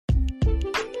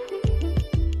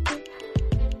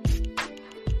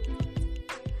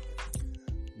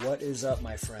What is up,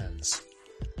 my friends?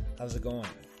 How's it going?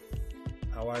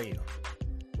 How are you?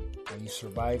 Are you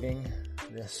surviving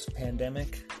this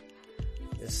pandemic?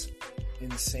 This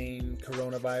insane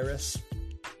coronavirus?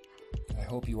 I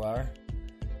hope you are.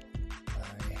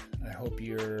 I hope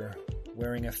you're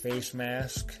wearing a face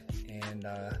mask and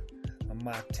a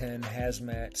Mach 10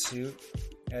 hazmat suit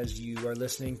as you are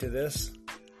listening to this.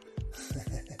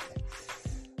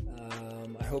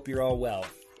 I hope you're all well.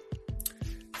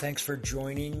 Thanks for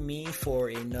joining me for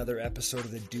another episode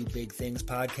of the Do Big Things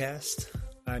podcast.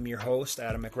 I'm your host,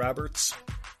 Adam McRoberts,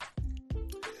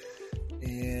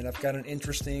 and I've got an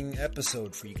interesting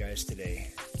episode for you guys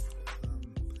today.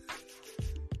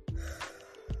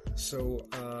 So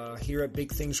here at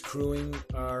Big Things Crewing,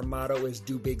 our motto is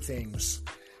do big things,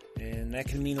 and that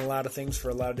can mean a lot of things for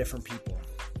a lot of different people.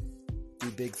 Do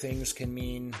big things can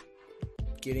mean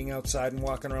getting outside and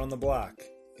walking around the block.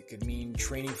 It could mean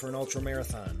training for an ultra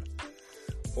marathon,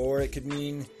 or it could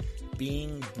mean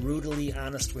being brutally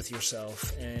honest with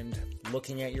yourself and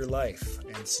looking at your life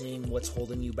and seeing what's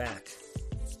holding you back.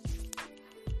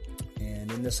 And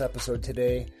in this episode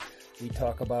today, we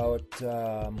talk about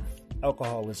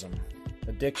alcoholism,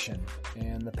 addiction,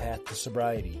 and the path to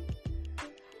sobriety.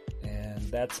 And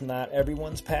that's not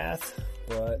everyone's path,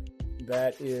 but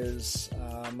that is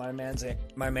my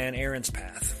man Aaron's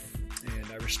path. And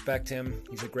I respect him.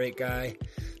 He's a great guy.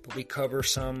 But we cover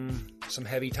some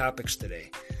heavy topics today.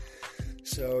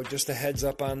 So just a heads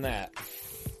up on that.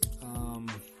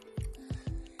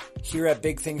 Here at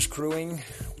Big Things Crewing,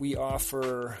 we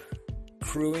offer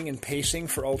crewing and pacing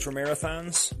for ultra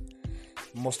marathons.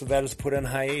 Most of that is put on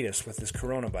hiatus with this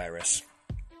coronavirus.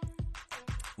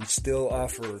 We still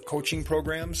offer coaching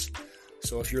programs.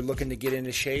 So if you're looking to get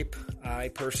into shape, I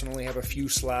personally have a few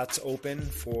slots open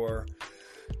for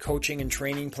coaching and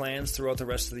training plans throughout the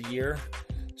rest of the year.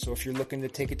 So if you're looking to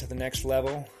take it to the next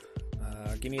level,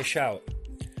 give me a shout.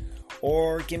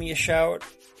 Or give me a shout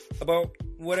about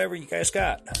whatever you guys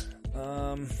got.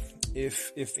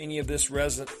 If any of this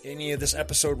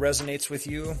episode resonates with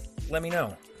you, let me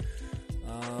know.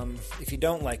 If you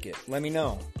don't like it, let me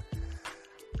know.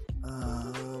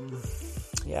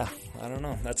 Yeah, I don't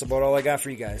know. That's about all I got for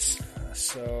you guys.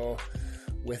 So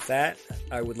with that,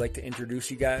 I would like to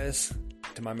introduce you guys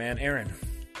to my man Aaron.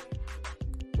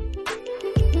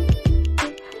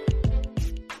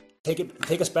 Take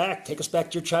us back to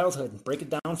your childhood. Break it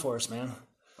down for us, man.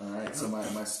 All right. So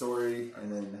my story, and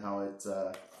then how it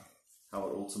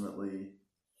ultimately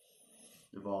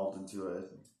evolved into a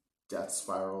death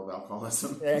spiral of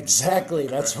alcoholism. Exactly.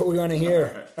 That's what we want to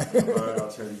hear. All right. I'll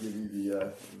try to give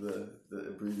you the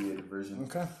abbreviated version.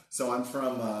 Okay. So I'm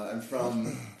from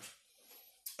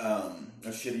a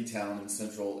shitty town in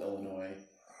central Illinois.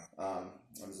 I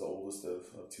was the oldest of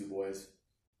three boys.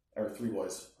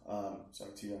 So I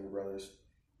have two younger brothers.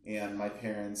 And my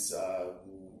parents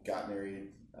got married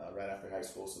right after high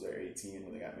school, so they're 18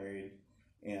 when they got married,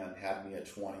 and had me at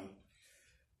 20.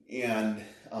 And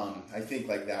I think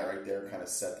like that right there kind of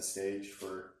set the stage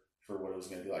for what it was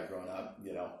going to be like growing up.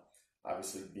 You know,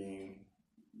 obviously being,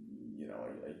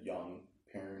 a young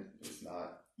parent is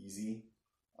not easy.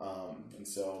 And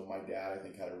so my dad, I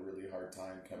think, had a really hard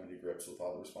time coming to grips with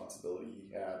all the responsibility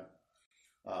he had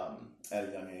at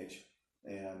a young age.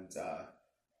 And,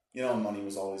 money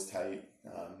was always tight.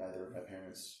 Neither of my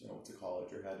parents, went to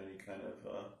college or had any kind of,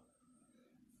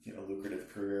 lucrative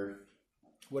career.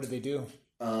 What did they do?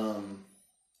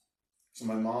 So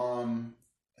my mom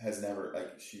has never,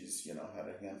 she's, had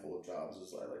a handful of jobs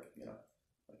as like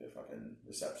a fucking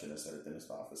receptionist at a dentist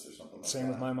office or something like that. Same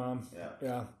with my mom.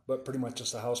 Yeah. But pretty much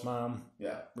just a house mom.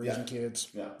 Yeah. Raising kids.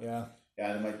 Yeah. Yeah.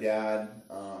 Yeah. And my dad,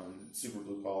 super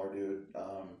blue collar dude,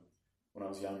 when I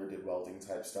was younger, did welding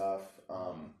type stuff.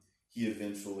 He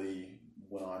eventually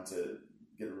went on to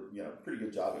get a pretty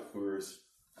good job at Coors,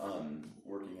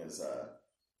 working as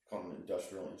called an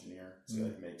industrial engineer. So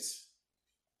he makes,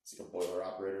 it's like a boiler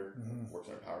operator, works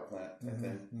in a power plant type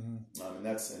thing.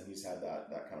 And he's had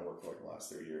that kind of work for like the last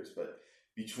 30 years. But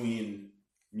between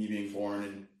me being born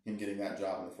and him getting that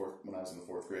job when I was in the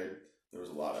fourth grade, there was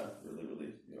a lot of really,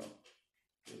 really, really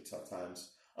tough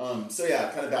times. So yeah,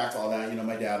 kind of back to all that,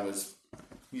 my dad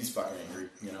he's fucking angry.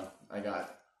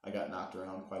 I got knocked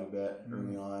around quite a bit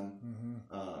early on.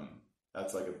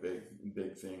 That's like a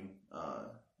big thing,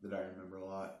 that I remember a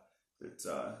lot. It's,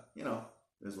 it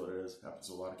is what it is. Happens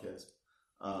to a lot of kids.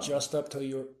 Just up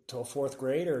till fourth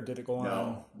grade, or did it go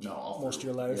on most of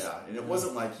your life? Yeah, and it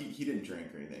wasn't like he didn't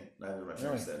drink or anything. Neither of my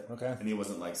parents did. Okay. And he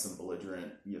wasn't like some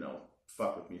belligerent,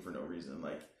 fuck with me for no reason.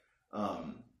 Like,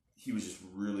 he was just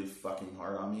really fucking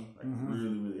hard on me,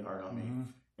 really, really hard on me.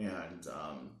 And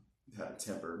had a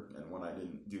temper, and when I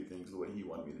didn't do things the way he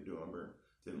wanted me to do them or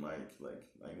didn't like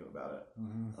I knew about it.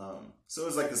 So it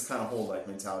was like this kind of whole like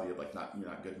mentality of like you're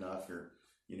not good enough, you're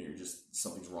just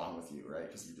something's wrong with you, right?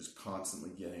 Because you're just constantly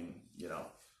getting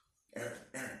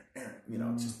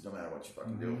Aaron, just no matter what you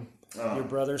fucking do. Your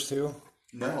brothers too?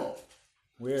 No.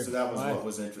 Weird. So that was what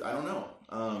was interesting. I don't know.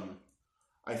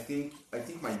 I think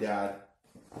my dad,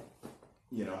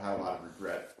 had a lot of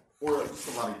regret or just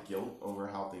a lot of guilt over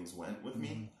how things went with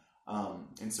me.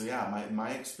 And so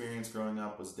my experience growing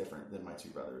up was different than my two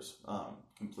brothers,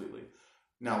 completely.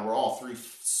 Now we're all three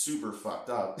super fucked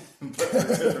up, but for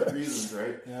different reasons,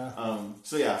 right? Yeah.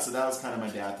 So that was kind of my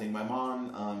dad thing. My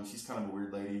mom, she's kind of a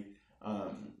weird lady,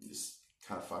 just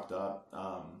kind of fucked up.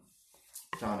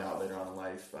 Found out later on in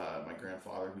life, my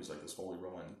grandfather, who's like this Holy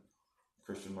Roman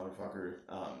Christian motherfucker,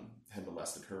 had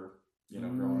molested her,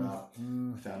 growing up.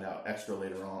 Found out extra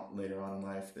later on in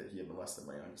life that he had molested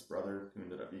my youngest brother, who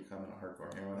ended up becoming a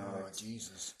hardcore heroin addict. Oh,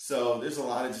 Jesus. So there's a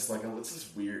lot of just like, it's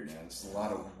just weird, man. Just a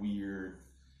lot of weird,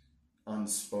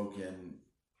 unspoken,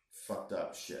 fucked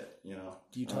up shit,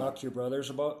 Do you talk to your brothers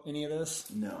about any of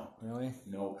this? No. Really?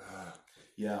 Nope.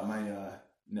 Yeah,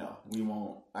 no, we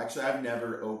won't. Actually, I've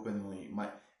never openly,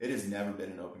 it has never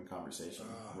been an open conversation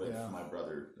with my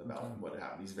brother about what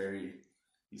happened.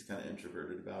 He's kind of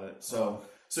introverted about it. So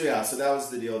that was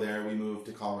the deal there. We moved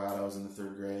to Colorado. I was in the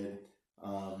 3rd grade.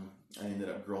 I ended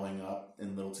up growing up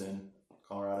in Littleton,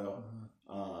 Colorado.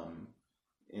 I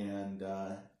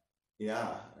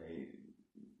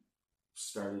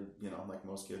started, like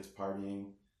most kids, partying.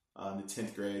 The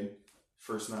 10th grade,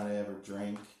 first night I ever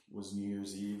drank was New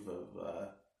Year's Eve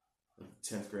of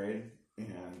 10th grade.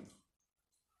 And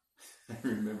I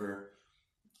remember,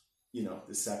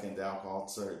 the second alcohol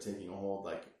started taking a hold,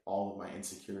 like all of my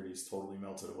insecurities totally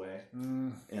melted away.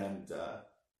 And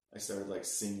I started like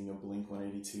singing a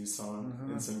Blink-182 song,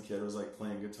 and some kid was like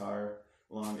playing guitar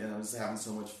along, and I was having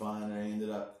so much fun. And I ended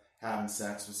up having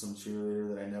sex with some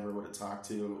cheerleader that I never would have talked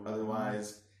to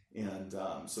otherwise. And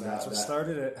so that's what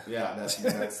started it. Yeah, that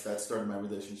started my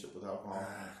relationship with alcohol.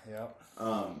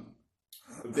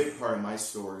 A big part of my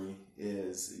story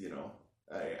is,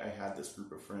 I had this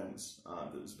group of friends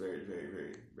that was very, very,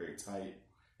 very, very tight.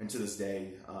 And to this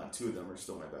day, 2 of them are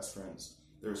still my best friends.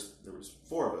 There was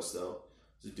 4 of us, though.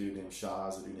 There's a dude named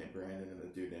Shaz, a dude named Brandon, and a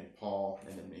dude named Paul,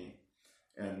 and then me.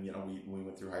 And, we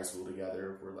went through high school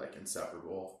together. We're, like,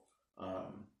 inseparable.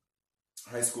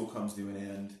 High school comes to an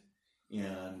end,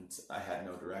 and I had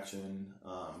no direction.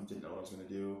 Didn't know what I was going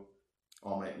to do.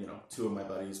 All my, 2 of my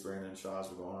buddies, Brandon and Shaz,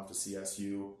 were going off to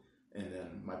CSU. And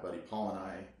then my buddy Paul and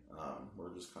I were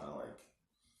just kind of like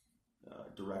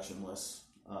directionless,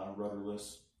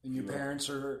 rudderless. And your parents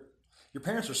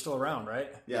are still around,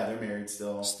 right? Yeah, they're married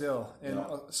still. Still. And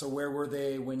so where were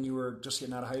they when you were just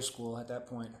getting out of high school at that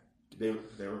point? They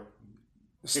were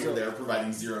there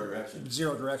providing zero direction.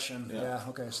 Zero direction. Yeah.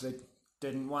 Okay. So they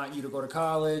didn't want you to go to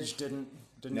college. Didn't.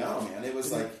 No, man. It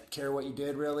was like care what you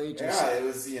did, really. It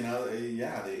was.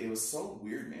 It was so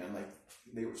weird, man. Like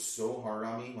they were so hard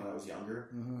on me when I was younger,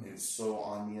 and so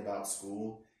on me about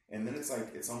school. And then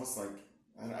it's almost like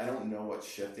I don't know what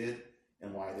shifted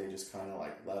and why they just kind of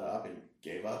like let up and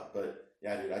gave up. But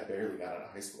yeah, dude, I barely got out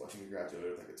of high school. I think I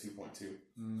graduated with like a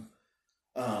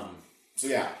 2.2. So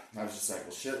yeah, I was just like,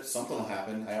 well, shit, something will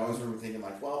happen. I always remember thinking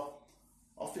like, well,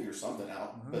 I'll figure something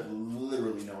out, but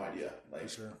literally no idea. Like,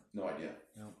 no idea.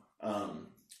 Yep.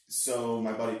 So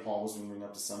my buddy Paul was moving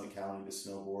up to Summit County to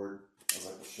snowboard. I was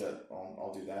like, well, shit,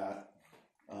 I'll do that.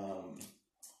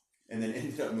 And then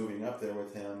ended up moving up there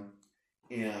with him,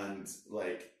 and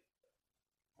like,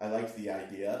 I liked the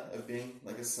idea of being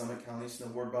like a Summit County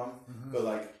snowboard bum, but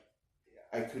like,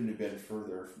 I couldn't have been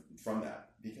further from that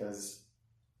because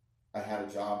I had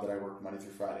a job that I worked Monday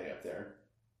through Friday up there,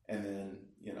 and then,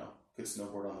 could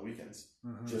snowboard on the weekends,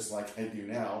 just like I do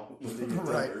now living in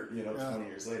Denver, 20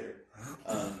 years later.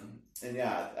 And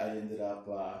yeah, I ended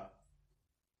up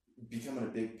becoming a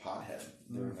big pothead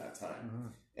during that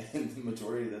time. And the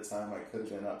majority of the time I could have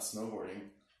been up snowboarding,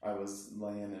 I was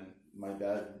laying in my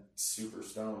bed super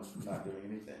stoned, not doing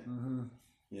anything.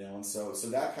 And so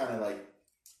that kind of like,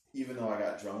 even though I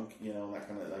got drunk, and that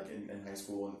kind of like in high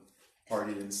school and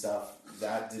partied and stuff,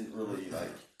 that didn't really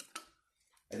like,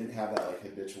 I didn't have that like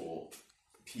habitual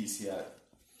piece yet.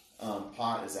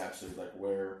 Pot is actually like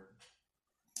where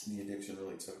the addiction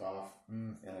really took off,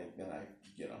 and I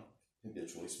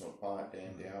habitually smoked pot day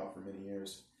in, day out for many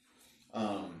years.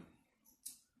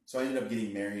 So I ended up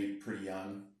getting married pretty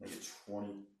young, like at 20,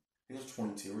 I think it was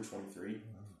 22 or 23.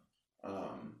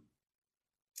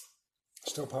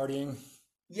 Still partying?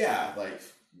 Yeah, like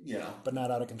you know. But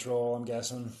not out of control, I'm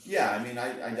guessing. Yeah, I mean,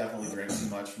 I definitely drank too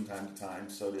much from time to time.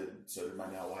 So did my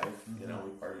now wife. You know,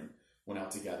 we partied, went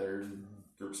out together, and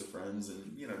groups of friends,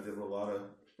 and you know, did what a lot of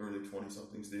early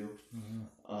 20-somethings do.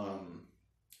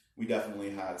 We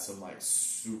definitely had some like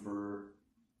super.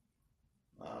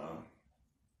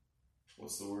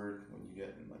 What's the word when you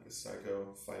get in like a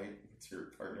psycho fight with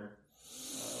your partner?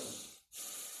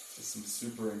 Just some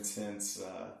super intense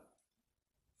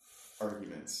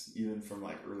arguments, even from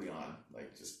like early on,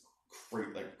 like just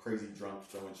crazy drunk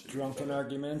throwing shit. Drunken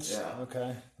arguments. Yeah.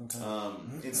 Okay.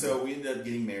 And so we ended up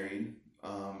getting married,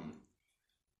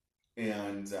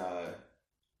 and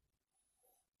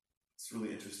it's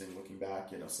really interesting looking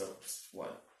back. You know, so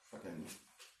what, fucking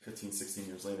 15, 16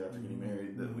 years later after getting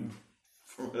married, that we,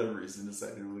 for whatever reason,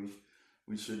 decided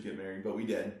we should get married, but we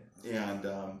did. And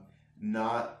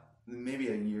not maybe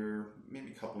a year,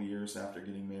 maybe a couple years after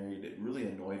getting married, it really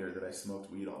annoyed her that I smoked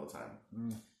weed all the time. You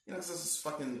know, because this is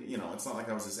fucking, you know, it's not like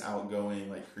I was this outgoing,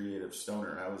 like, creative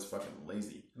stoner. I was fucking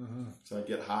lazy. So I'd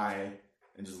get high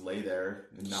and just lay there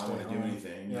and not want to do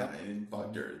anything. Yeah. And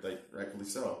fucked her, like, rightfully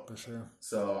so. For sure.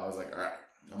 So I was like, all right,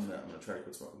 I'm gonna try to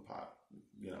quit smoking pot,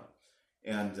 you know.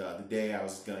 And the day I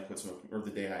was gonna quit smoking, or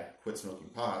the day I quit smoking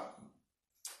pot,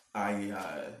 I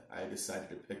decided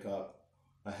to pick up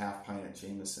a half pint of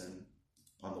Jameson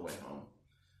on the way home,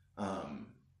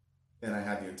 and I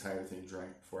had the entire thing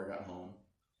drank before I got home,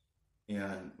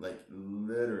 and like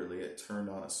literally it turned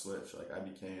on a switch. Like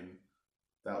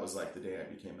that was like the day I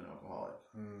became an alcoholic.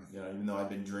 You know, even though I'd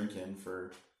been drinking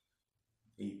for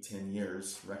 8-10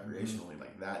 years recreationally,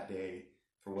 like that day,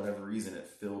 for whatever reason, it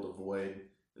filled a void.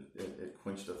 It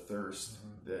quenched a thirst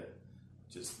that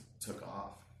just took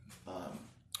off.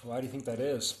 Why do you think that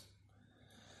is?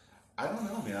 I don't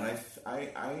know, man.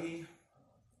 I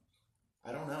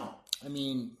don't know. I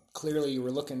mean, clearly you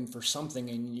were looking for something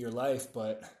in your life,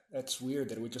 but that's weird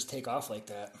that it would just take off like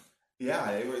that.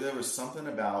 Yeah, there was something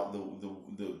about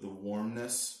the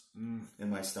warmness in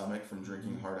my stomach from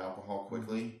drinking hard alcohol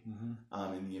quickly,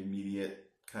 and the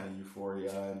immediate kind of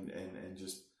euphoria and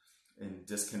just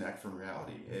disconnect from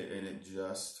reality. And it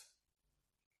just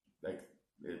like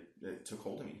it took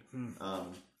hold of me.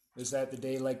 Is that the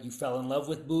day like you fell in love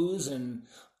with booze and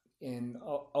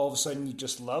all of a sudden you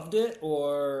just loved it,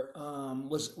 or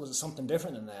was it something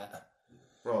different than that?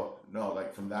 Bro, no,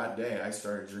 like from that day I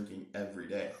started drinking every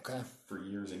day. Okay. For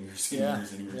years and years and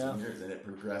years and years and years, and it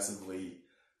progressively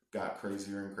got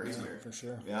crazier and crazier. Yeah, for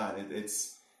sure. Yeah,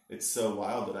 it's so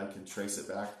wild that I can trace it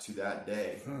back to that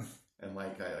day. And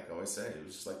like I always say, it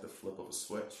was just like the flip of a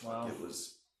switch. Wow. Like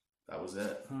that was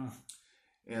it.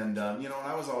 And you know,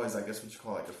 I was always, I guess what you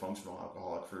call like a functional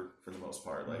alcoholic for the most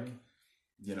part. Like,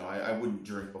 you know, I wouldn't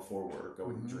drink before work. I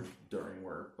wouldn't drink during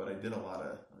work, but I did a lot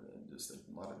of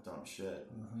dumb shit,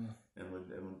 and would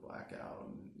black out,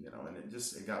 and you know, and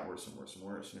it got worse and worse and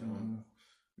worse. You know, and,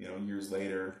 you know, years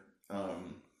later,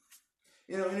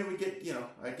 you know, and it would get, you know,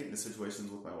 I get into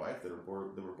situations with my wife that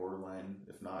were borderline,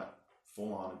 if not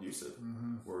full on abusive,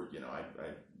 where, you know,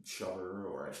 I'd shove her,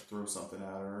 or I'd throw something at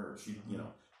her, or she'd, you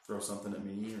know, throw something at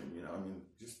me, or, you know, I mean,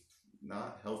 just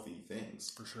not healthy things.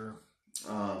 For sure.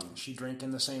 She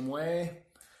drinking the same way?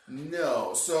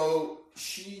 No. So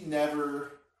she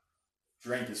never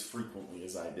drank as frequently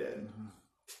as I did.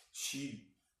 She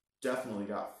definitely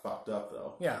got fucked up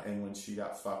though. Yeah. And when she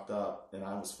got fucked up and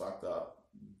I was fucked up,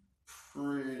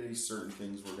 pretty certain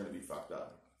things were going to be fucked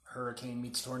up. Hurricane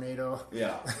meets tornado.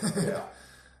 Yeah. Yeah.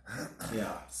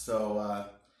 Yeah. So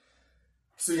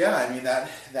yeah, I mean, that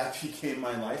became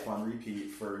my life on repeat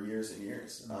for years and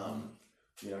years.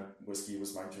 You know, whiskey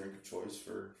was my drink of choice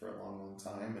for a long, long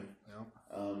time.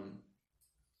 And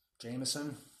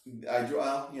Jameson? I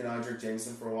drank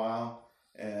Jameson for a while,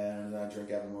 and I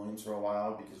drank Evan Williams for a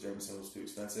while because Jameson was too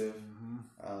expensive.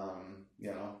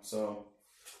 You know, so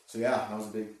yeah, I was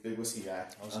a big whiskey guy.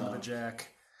 I was not a Jack.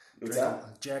 What's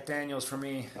that? Jack Daniels for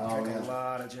me. Oh, Drank a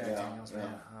lot of Jack Daniels, man.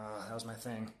 Yeah. That was my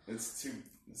thing. It's I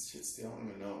don't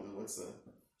even know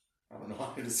I don't know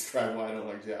how to describe why I don't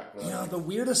like Jack. But you know, the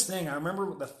weirdest thing, I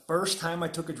remember the first time I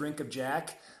took a drink of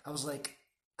Jack, I was like,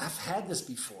 I've had this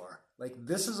before. Like,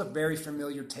 this is a very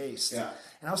familiar taste. Yeah.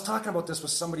 And I was talking about this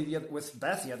with with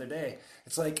Beth the other day.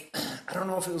 It's like, I don't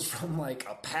know if it was from like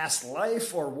a past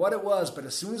life or what it was, but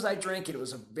as soon as I drank it, it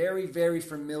was a very, very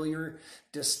familiar,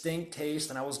 distinct taste.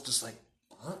 And I was just like,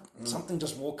 what? Something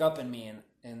just woke up in me,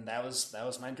 and that was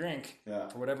my drink. Yeah.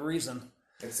 For whatever reason.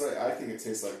 It's like, I think it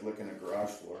tastes like licking a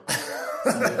garage floor.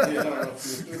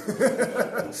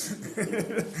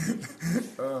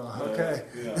 Oh, okay.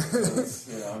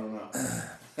 I don't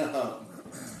know.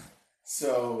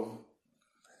 So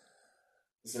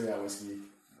yeah, whiskey.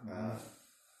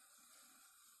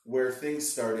 where things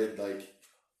started, like,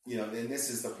 you know, and this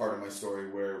is the part of my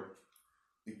story where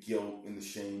the guilt and the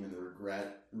shame and the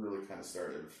regret really kind of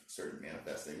started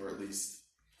manifesting, or at least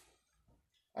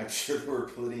I'm sure there were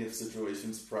plenty of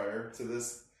situations prior to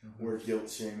this where guilt,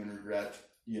 shame, and regret,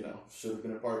 you know, should have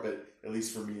been a part. But at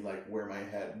least for me, like, where my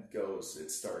head goes,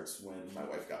 it starts when my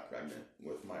wife got pregnant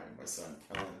with my son,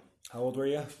 Kellen. How old were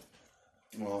you?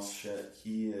 Well, shit,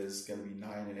 he is going to be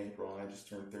 9 in April, and I just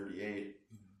turned 38,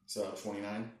 so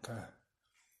 29. Okay.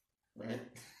 Right?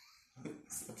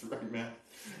 That's right, man.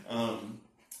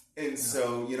 And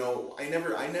so, you know, I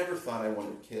never thought I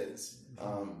wanted kids.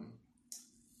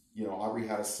 You know, Aubrey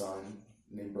had a son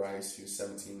named Bryce, who's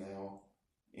 17 now,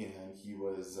 and he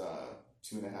was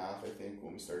 2.5, I think,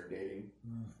 when we started dating.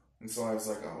 And so I was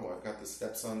like, oh, I've got this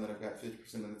stepson that I've got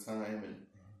 50% of the time,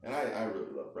 and I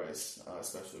really love Bryce,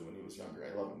 especially when he was younger.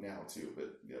 I love him now too,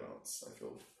 but you know, I feel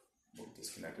a little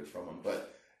disconnected from him.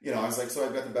 But you know, I was like, so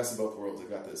I've got the best of both worlds. I've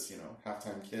got this, you know,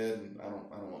 half-time kid, and I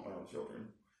don't want my own children.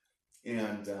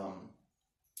 And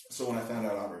so when I found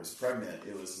out Aubrey was pregnant,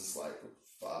 it was just like,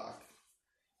 fuck.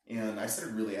 And I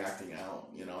started really acting out.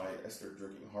 You know, I started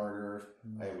drinking harder.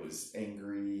 I was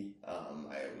angry.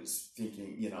 I was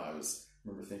thinking, you know,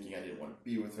 remember thinking I didn't want to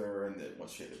be with her, and that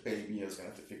once she had a baby, I was going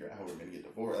to have to figure out how we were going to get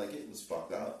divorced. Like, it was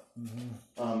fucked up.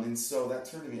 And so that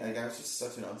turned to me, like, I was just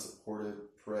such an unsupportive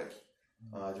prick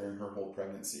during her whole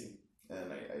pregnancy.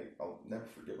 And I'll never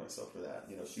forgive myself for that.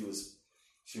 You know, she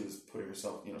was putting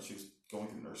herself, you know, she was going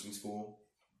through nursing school.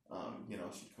 You know,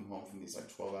 she'd come home from these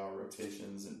like 12-hour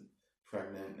rotations and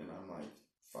pregnant, and I'm like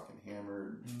fucking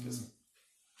hammered. Just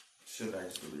shit I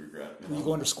just really regret. Were you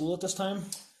going to school at this time?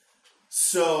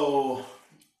 So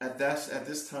at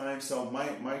this time, so my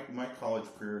college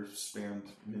career spanned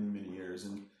many years,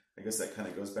 and I guess that kind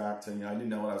of goes back to, you know, I didn't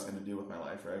know what I was going to do with my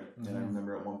life, right? And I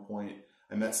remember at one point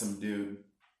I met some dude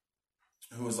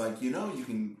who was like, you know, you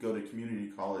can go to community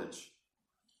college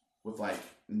with like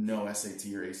no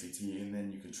SAT or ACT, and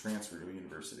then you can transfer to a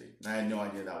university. And I had no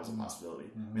idea that was a possibility.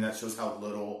 I mean, that shows how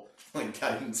little like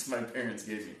guidance my parents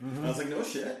gave me. And I was like, no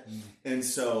shit. And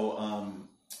so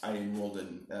I enrolled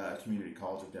in Community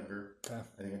College of Denver. Okay.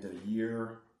 I think I did a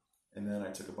year, and then I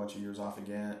took a bunch of years off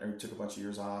again, and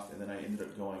then I ended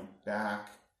up going back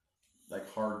like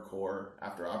hardcore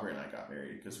after Aubrey and I got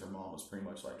married, because her mom was pretty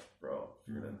much like, bro,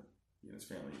 if you're gonna be in this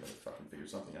family, you gotta fucking figure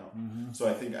something out. So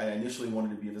I think I initially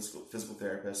wanted to be a physical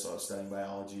therapist, so I was studying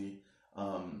biology.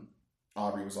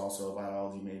 Aubrey was also a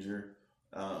biology major.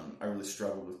 I really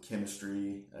struggled with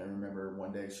chemistry, and I remember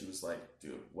one day she was like,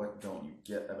 dude, what don't you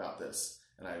get about this?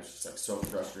 And I was just like so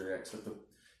frustrated. I took the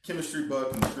chemistry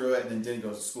book and threw it, and then didn't go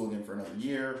to school again for another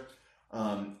year.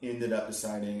 Ended up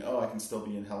deciding, I can still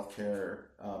be in healthcare,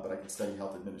 but I can study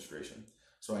health administration.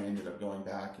 So I ended up going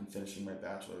back and finishing my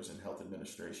bachelor's in health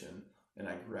administration, and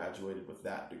I graduated with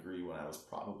that degree when I was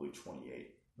probably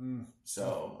 28.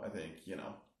 So I think, you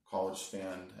know, college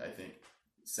spanned, I think,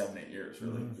 7-8 years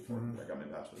really before I got my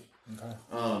bachelor's.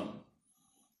 Okay.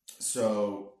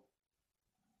 So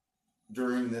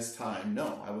during this time,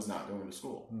 no, I was not going to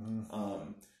school.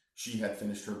 She had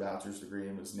finished her bachelor's degree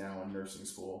and was now in nursing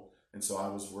school. And so I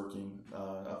was working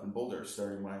up in Boulder,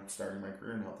 starting my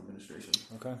career in health administration.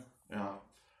 Okay. Yeah.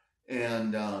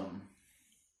 And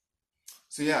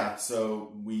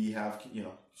so we have, you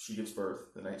know, she gives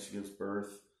birth. The night she gives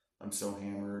birth, I'm so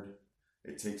hammered.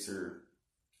 It takes her,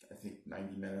 I think,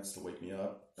 90 minutes to wake me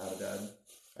up out of bed.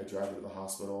 I drive her to the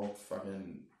hospital,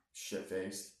 fucking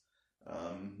shit-faced.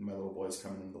 My little boy's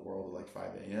coming into the world at like 5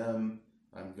 a.m.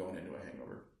 I'm going into a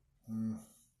hangover.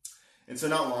 And so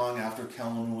not long after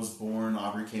Kellen was born,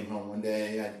 Aubrey came home one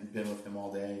day. I'd been with him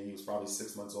all day. He was probably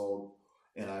 6 months old.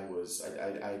 And I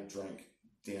drank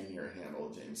damn near a handle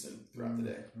of Jameson throughout the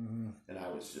day. And I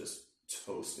was just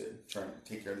toasted trying to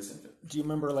take care of this infant. Do you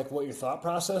remember like what your thought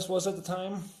process was at the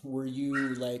time? Were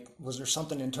you like, was there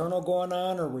something internal going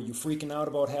on, or were you freaking out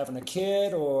about having a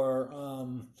kid, or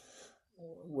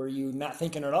were you not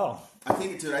thinking at all? I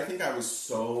think I was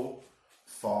so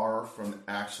far from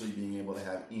actually being able to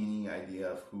have any idea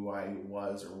of who I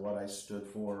was or what I stood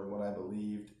for or what I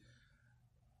believed.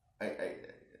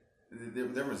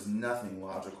 There was nothing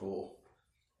logical.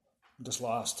 Just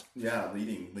lost. Yeah,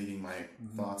 leading my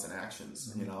thoughts and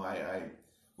actions. You know, I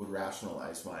would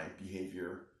rationalize my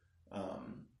behavior.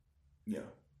 You know,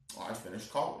 I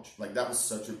finished college. Like, that was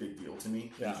such a big deal to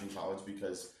me, finishing college,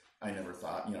 because I never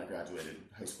thought, you know, I graduated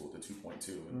high school with a 2.2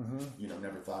 and, you know,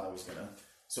 never thought I was going to.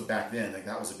 So back then, like,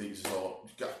 that was a big result.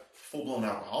 Full-blown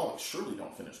alcoholics surely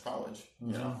don't finish college,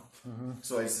 you know?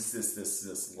 So it's just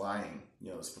this lying, you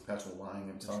know, this perpetual lying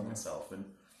I'm telling myself. And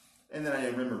then I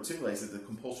remember, too, like, the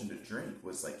compulsion to drink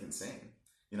was, like, insane.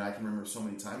 You know, I can remember so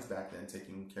many times back then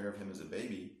taking care of him as a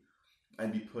baby.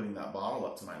 I'd be putting that bottle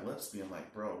up to my lips, being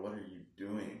like, bro, what are you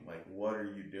doing? Like, what are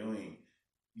you doing?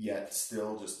 Yet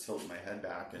still just tilting my head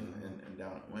back and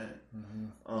down it went.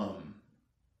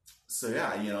 So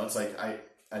yeah, you know, it's like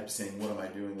I'm saying, what am I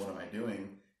doing? What am I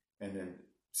doing? And then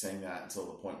saying that until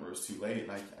the point where it's too late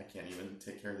and I can't even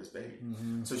take care of this baby.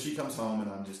 So she comes home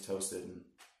and I'm just toasted. And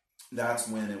that's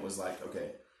when it was like,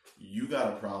 okay, you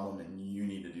got a problem and you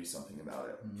need to do something about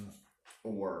it.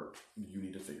 Or you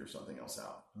need to figure something else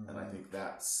out. And I think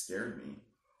that scared me.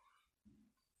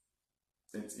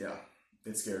 It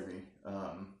scared me.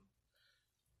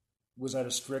 Was that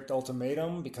a strict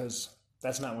ultimatum? Because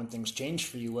that's not when things changed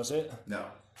for you, was it? No.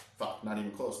 Fuck, not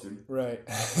even close, dude. Right.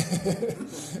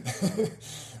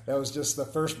 That was just the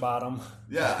first bottom.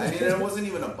 Yeah, I mean, it wasn't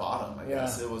even a bottom, I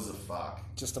guess. It was a fuck.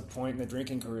 Just a point in the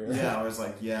drinking career. Yeah, I was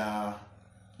like, yeah.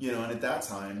 You know, and at that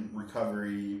time,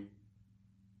 recovery,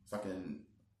 fucking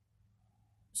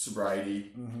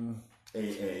sobriety,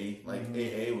 AA. Like,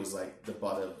 AA was like the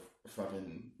butt of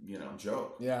fucking, you know,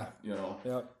 joke. Yeah. You know?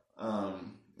 Yep.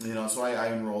 You know, so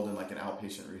I enrolled in like an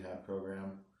outpatient rehab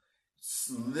program.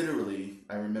 Literally,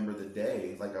 I remember the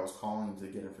day, like I was calling to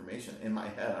get information. In my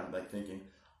head, I'm like thinking,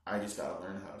 I just got to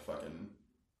learn how to fucking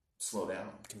slow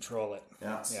down. Control it.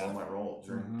 Yeah, slow my roll.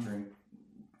 Drink,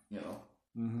 you know,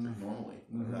 drink normally.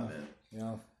 Whatever that meant.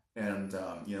 Yeah. And,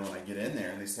 you know, when I get in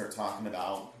there and they start talking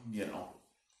about, you know,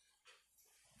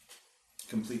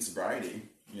 complete sobriety,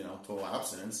 you know, total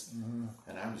abstinence.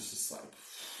 And I'm just like,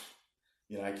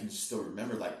 you know, I can just still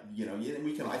remember, like, you know,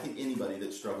 I think anybody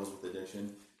that struggles with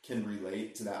addiction can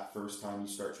relate to that first time you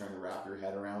start trying to wrap your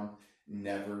head around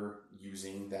never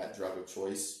using that drug of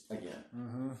choice again.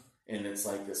 And it's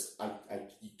like this,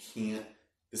 you can't,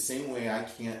 the same way I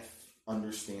can't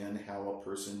understand how a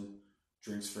person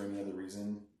drinks for any other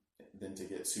reason than to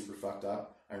get super fucked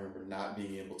up. I remember not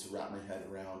being able to wrap my head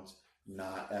around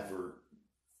not ever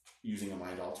using a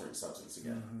mind-altering substance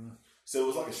again. So it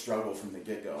was like a struggle from the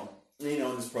get-go. You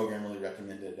know, this program really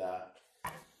recommended AA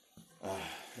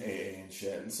and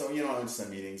shit. And so, you know, I went to some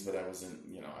meetings, but I wasn't,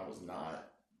 you know, I was not,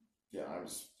 yeah, I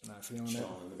was not feeling chilling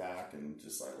it in the back and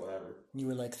just like, whatever. You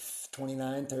were like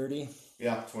 29, 30?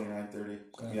 Yeah, 29, 30.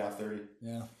 Okay. Yeah, 30.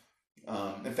 Yeah.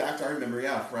 In fact, I remember,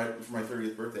 right for my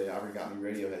 30th birthday, Aubrey got me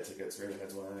Radiohead tickets.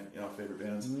 Radiohead's one of my, you know, favorite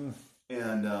bands.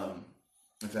 And,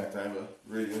 in fact, I have a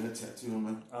Radiohead tattoo on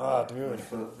my dude. My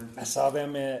foot. I saw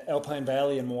them at Alpine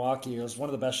Valley in Milwaukee. It was one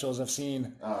of the best shows I've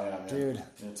seen. Oh, yeah, man. Dude.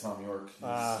 Yeah, Tom York.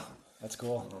 That's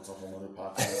cool. That's a whole other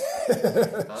podcast.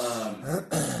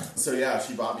 So, yeah,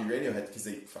 she bought me Radiohead because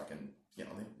they fucking, you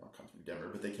know, they don't come through Denver,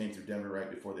 but they came through Denver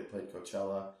right before they played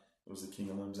Coachella. It was the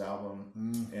King of Limbs album,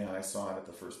 and I saw it at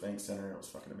the First Bank Center, and it was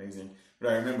fucking amazing.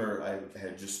 But I remember I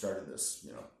had just started this,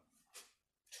 you know,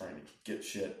 trying to get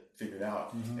shit figured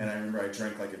out. And I remember I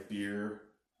drank like a beer,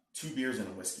 2 beers and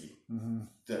a whiskey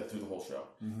through the whole show.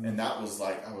 And that was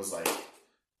like, I was like,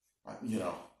 you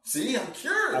know, see, I'm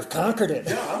cured. I've conquered it.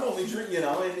 Yeah, I'm only drinking, you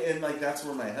know, and like that's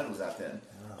where my head was at then.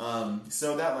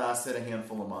 So that lasted a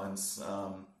handful of months.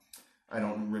 I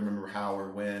don't remember how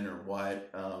or when or what.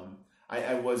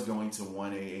 I was going to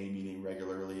one AA meeting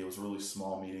regularly. It was a really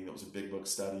small meeting. It was a big book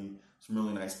study. Some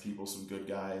really nice people, some good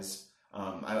guys.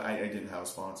 I didn't have a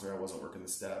sponsor. I wasn't working the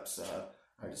steps.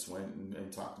 I just went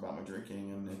and talked about my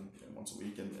drinking and once a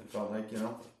week and felt like, you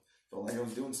know, felt like I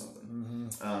was doing something.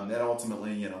 That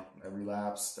ultimately, you know, I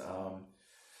relapsed.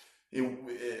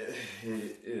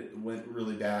 It went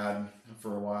really bad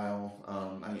for a while.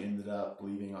 I ended up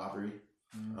leaving Aubrey,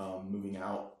 moving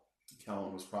out.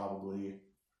 Kellen was probably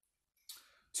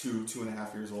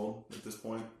 2.5 years old at this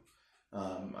point.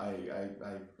 I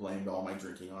blamed all my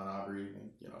drinking on Aubrey.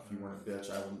 You know, if you weren't a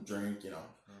bitch, I wouldn't drink. You know,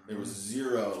 there was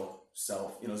zero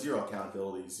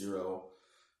accountability, zero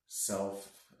self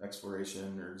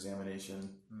exploration or examination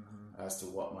as to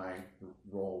what my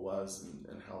role was and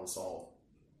how it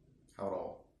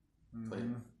all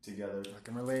played together. I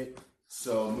can relate.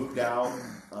 So moved out,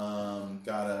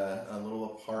 got a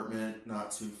little apartment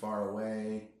not too far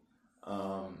away.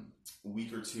 A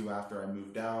week or two after I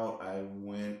moved out, I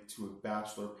went to a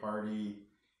bachelor party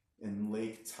in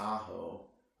Lake Tahoe,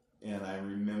 and I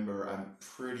remember, I'm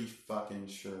pretty fucking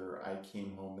sure I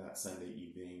came home that Sunday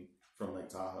evening from Lake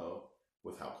Tahoe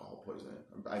with alcohol poisoning.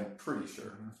 I'm pretty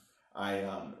sure.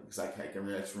 Because I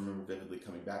just remember vividly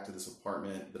coming back to this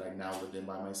apartment that I now lived in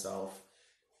by myself.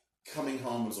 Coming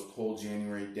home, it was a cold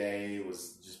January day. It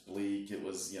was just bleak. It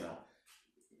was, you know,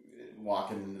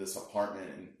 walking into this apartment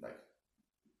and like,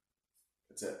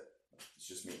 that's it. it's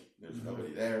just me. There's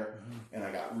nobody there. And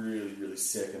I got really, really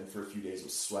sick, and for a few days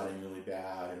was sweating really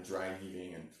bad and dry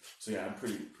heaving, and so yeah, I'm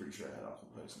pretty sure I had alcohol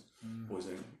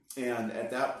poisoning. And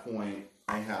at that point,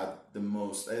 I had the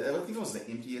most, I think it was the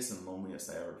emptiest and loneliest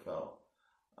I ever felt.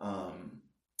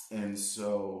 And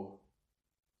so,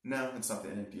 no, it's not the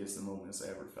emptiest and loneliest I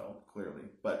ever felt, clearly,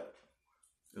 but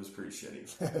it was pretty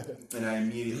shitty. And I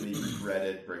immediately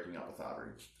regretted breaking up with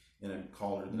Aubrey. And I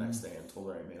called her the next day and told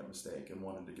her I made a mistake and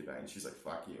wanted to get back. And she's like,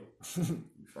 fuck you. You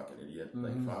fucking idiot.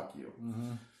 Like, fuck you.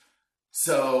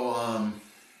 So, a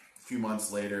few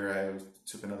months later, I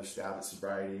took another stab at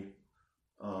sobriety.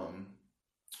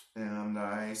 And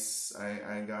I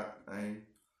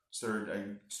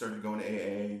started going to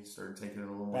AA, started taking it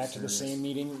a little more Back serious. to the same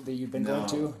meeting that you've been going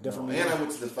to? Different meeting? And I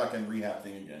went to the fucking rehab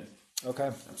thing again. Okay.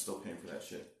 I'm still paying for that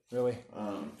shit. Really?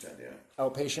 Goddamn.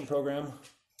 Outpatient program?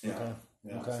 Yeah. Okay.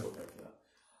 Yeah, Okay. I'm still paying for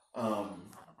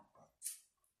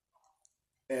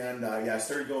that. I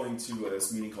started going to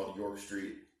this meeting called York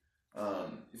Street.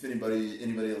 If anybody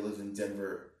that lives in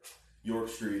Denver, York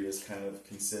Street is kind of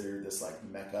considered this like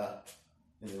mecca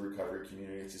in the recovery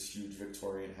community. It's this huge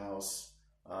Victorian house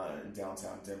in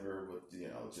downtown Denver with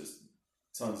just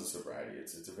tons of sobriety.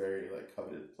 It's a very like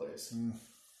coveted place.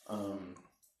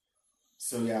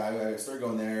 So yeah, I started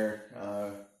going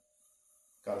there.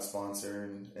 Got a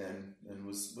sponsor and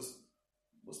was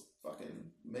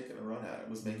fucking making a run at it.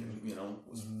 Was making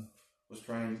was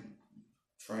trying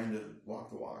to walk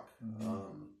the walk.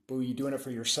 But were you doing it for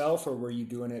yourself, or were you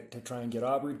doing it to try and get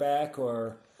Aubrey back,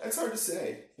 or? It's hard to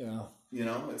say. Yeah.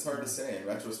 It's hard to say. In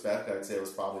retrospect, I'd say it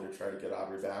was probably to try to get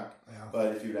Aubrey back. Yeah.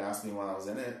 But if you'd asked me while I was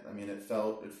in it, I mean, it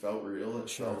felt real. It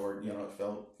Sure.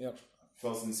 felt, Yep.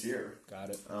 felt sincere.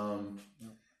 Got it. And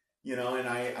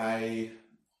I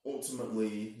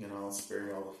ultimately, I'll spare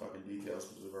you all the fucking details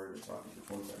because we've already been talking for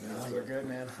 25 minutes. No, you're good,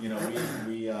 man.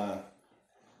 We I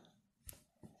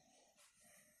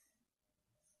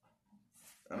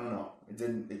don't know. It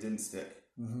didn't stick.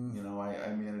 I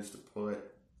managed to put.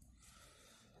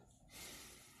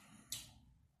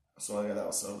 So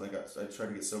I tried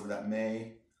to get sober that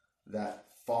May. That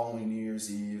following New Year's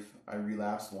Eve, I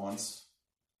relapsed once.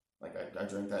 Like I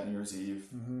drank that New Year's Eve,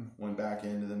 went back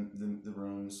into the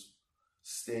rooms,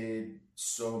 stayed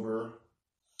sober.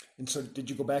 And so, did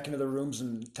you go back into the rooms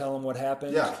and tell them what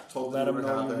happened? Yeah, told Let them them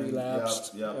what know happened. you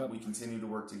relapsed. Yep. We continued to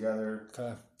work together.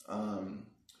 Okay.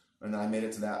 And then I made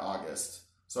it to that August.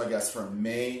 So I guess from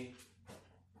May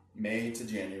to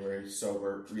January,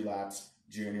 sober, relapse,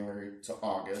 January to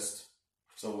August.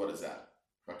 So what is that?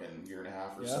 Fucking year and a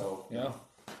half or so. Yeah.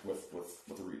 With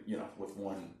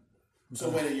one. So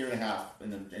wait a year and a half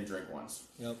and drink once.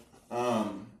 Yep.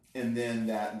 And then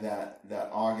that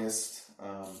August,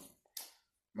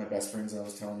 my best friends I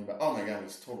was telling you about. Oh my God, we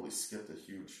totally skipped a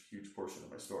huge portion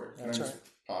of my story. Can I just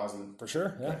pause and for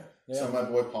sure? Yeah. So my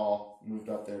boy Paul moved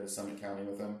up there to Summit County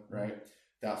with him, right?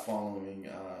 That following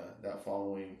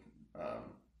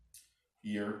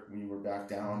year, we were back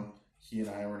down. He and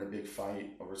I were in a big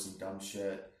fight over some dumb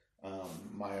shit.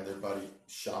 My other buddy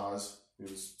Shaz,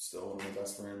 who's still one of my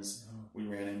best friends, we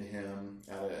ran into him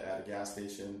at a gas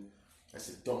station. I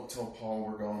said, "Don't tell Paul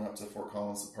we're going up to Fort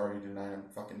Collins to party tonight." I'm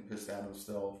fucking pissed at him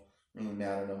still, really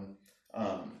mad at him.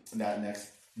 That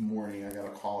next morning, I got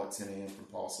a call at 10 a.m. from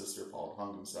Paul's sister. Paul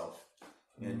hung himself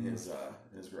in his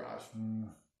garage.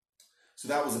 So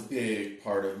that was a big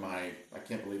part of my. I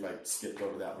can't believe I skipped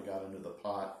over that. We got into the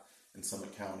pot in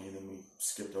Summit County, and then we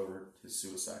skipped over his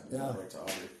suicide. And went right to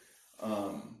Aubrey.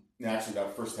 Actually,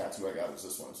 that first tattoo I got was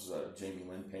this one. This was a Jamie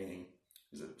Lynn painting.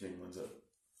 Jamie Lynn's a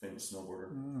famous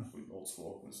snowboarder, old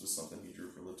school. This was something he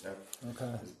drew for Litech.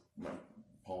 Okay.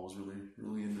 Paul was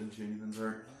really into Jamie Lynn's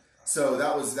art. So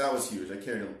that was huge. I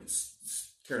carried a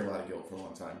lot of guilt for a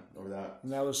long time over that.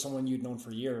 And that was someone you'd known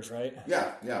for years, right?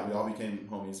 Yeah. We all became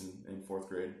homies in fourth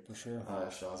grade. For sure.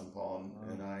 Shaz and Paul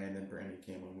and I, and then Brandy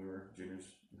came when we were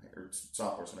juniors or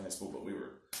sophomores in high school, but we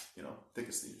were, thick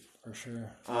as thieves. For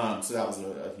sure. So that was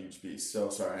a huge piece. So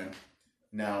sorry, I'm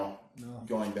now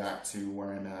going back to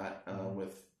where I'm at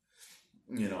with,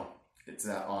 it's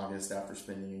that August after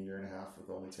spending a year and a half with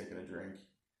only taking a drink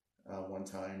one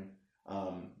time.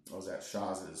 I was at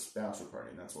Shaz's bachelor party,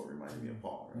 and that's what reminded me of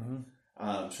Paul, right?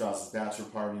 Shaz's bachelor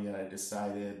party, and I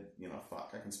decided,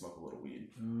 fuck, I can smoke a little weed.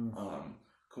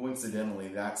 Coincidentally,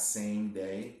 literally that same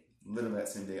day,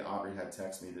 Aubrey had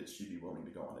texted me that she'd be willing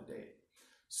to go on a date.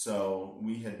 So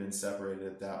we had been separated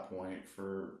at that point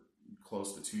for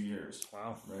close to 2 years.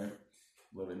 Wow. Right?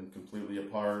 Living completely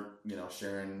apart,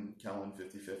 sharing Kellen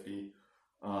 50-50.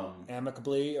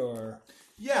 Amicably or?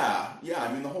 Yeah.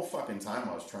 I mean, the whole fucking time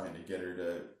I was trying to get her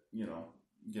to,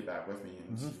 get back with me,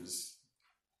 and she was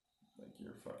like,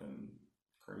 you're fucking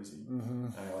crazy. Mm-hmm.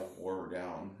 And I like wore her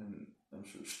down, and I'm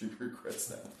sure she regrets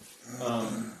that.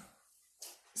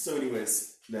 So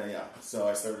anyways, yeah. So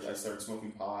I started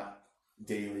smoking pot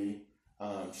daily.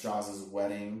 Shaz's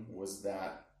wedding was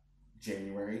that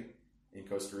January in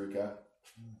Costa Rica,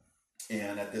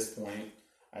 and at this point,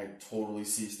 I totally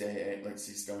ceased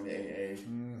going to AA,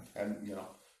 and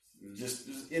just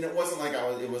and it wasn't like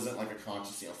it wasn't like a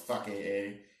conscious, fuck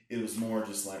AA. It was more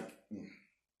just like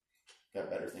got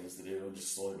better things to do, and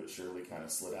just slowly but surely kind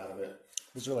of slid out of it.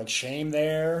 Was there like shame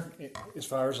there as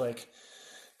far as like?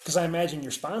 Because I imagine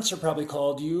your sponsor probably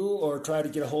called you or tried to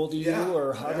get a hold of you,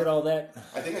 or how did all that?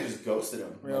 I think I just ghosted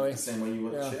him. Really? Like the same way you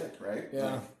would a chick, right?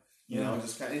 Yeah. Like,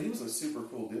 just kind of, and he was a super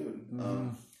cool dude.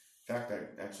 In fact,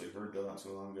 I actually heard not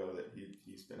so long ago that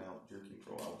he's been out drinking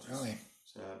for a while. Which really?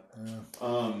 Is sad.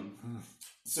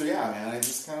 So yeah, man, I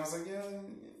just kind of was like, yeah,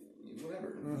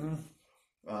 whatever.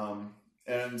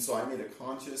 And so I made a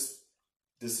conscious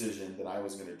decision that I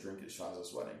was going to drink at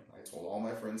Shaz's wedding. I told all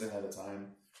my friends ahead of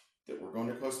time that we're going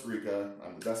to Costa Rica.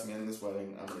 I'm the best man in this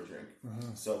wedding. I'm going to drink.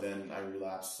 So then I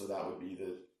relapsed. So that would be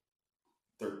the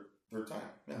third time.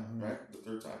 Yeah, right? The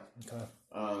third time. Okay.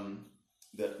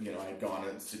 That, I had gone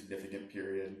a significant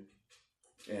period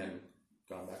and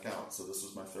gone back out. So this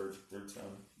was my third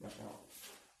time back out.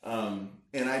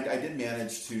 And I did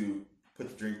manage to put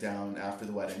the drink down after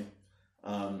the wedding,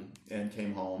 and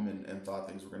came home and thought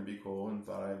things were going to be cool, and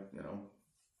thought I,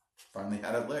 finally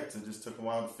had it licked. It just took a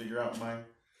while to figure out my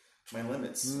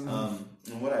limits.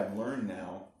 And what I've learned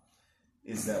now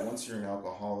is that once you're an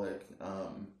alcoholic,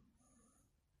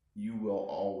 you will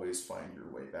always find your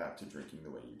way back to drinking the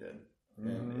way you did.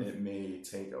 And it may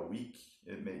take a week,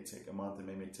 it may take a month, it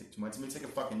may take 2 months, it may take a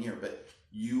fucking year, but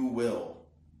you will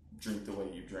drink the way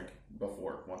you drink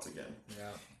before once again.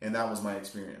 Yeah. And that was my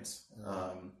experience.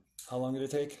 How long did it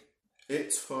take?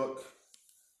 It took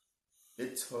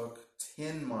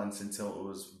 10 months until it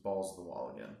was balls to the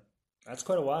wall again. That's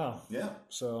quite a while. Yeah.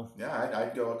 So. Yeah,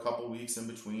 I'd go a couple weeks in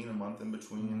between, a month in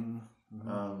between.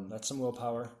 That's some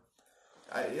willpower.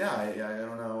 I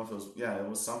don't know if it was, it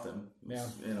was something. Yeah.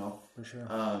 For sure.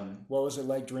 What was it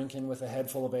like drinking with a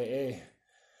head full of AA?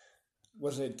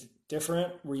 Was it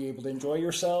different? Were you able to enjoy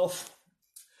yourself?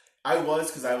 I was,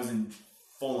 because I was in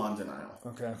full-on denial.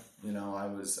 Okay.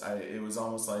 It was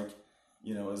almost like,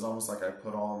 I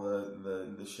put all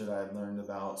the shit I had learned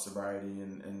about sobriety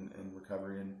and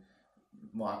recovery and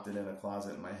locked it in a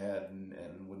closet in my head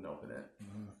and wouldn't open it.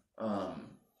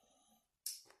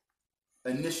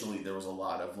 Initially, there was a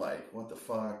lot of like, what the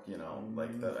fuck,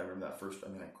 like that. I remember that first. I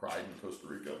cried in Costa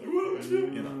Rica. Like, what do I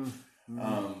do?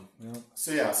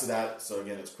 So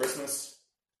again, it's Christmas.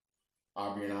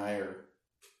 Aubrey and I are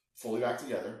fully back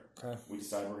together. Okay. We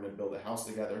decide we're going to build a house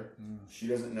together. She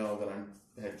doesn't know that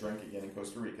I had drank again in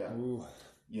Costa Rica. Ooh.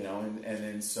 And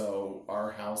then so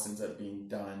our house ends up being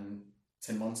done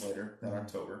 10 months later, that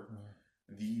October.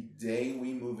 The day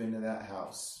we move into that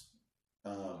house,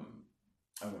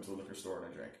 I went to a liquor store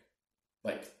and I drank.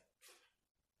 Like,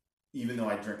 even though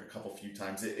I drank a few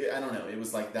times, I don't know. It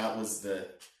was like it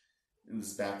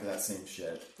was back to that same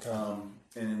shit. Okay.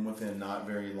 And then within not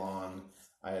very long,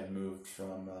 I had moved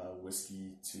from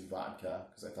whiskey to vodka,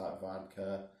 because I thought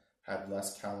vodka had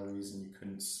less calories and you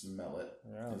couldn't smell it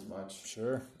as much.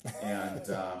 Sure. And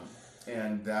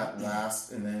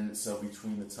so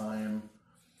between the time,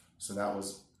 so that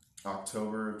was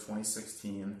October of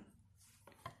 2016,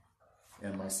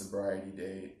 and my sobriety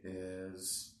date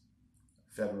is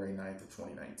February 9th of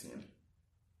 2019.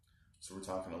 So we're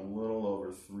talking a little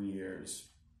over 3 years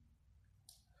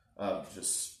of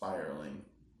just spiraling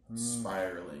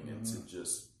into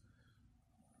just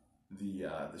the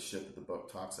shit that the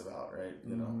book talks about, right?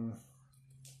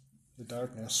 The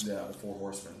darkness. Yeah, the four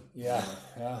horsemen. Yeah,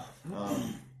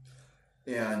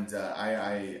 And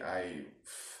I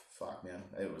fuck, man,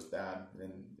 it was bad,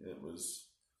 and it was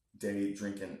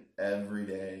drinking every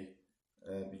day,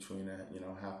 between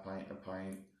a half pint and a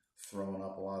pint, throwing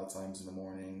up a lot of times in the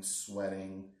morning,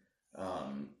 sweating.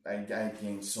 I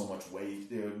gained so much weight,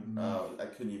 dude. I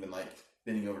couldn't even,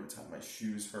 bending over to tie my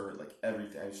shoes hurt,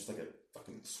 everything. I was just like a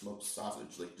fucking smoked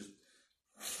sausage, just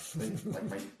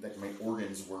my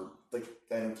organs were I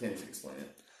can't even explain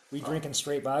it. We drinking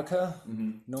straight vodka?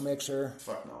 No mixer?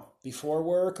 Fuck no. Before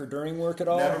work or during work at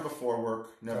all? Never before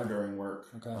work, never during work.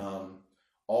 Okay.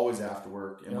 Always after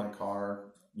work, in my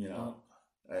car,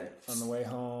 on the way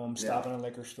home, stopping at a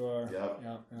liquor store. Yep.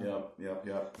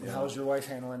 And how's your wife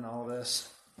handling all of this?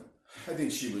 I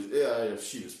think she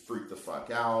was freaked the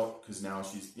fuck out because now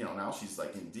she's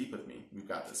like in deep with me. We've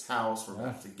got this house, we're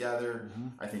back together.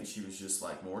 I think she was just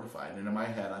like mortified. And in my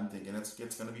head, I'm thinking it's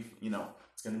gonna be,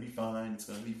 it's gonna be fine. It's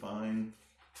gonna be fine.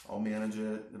 I'll manage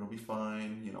it. It'll be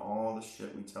fine. All the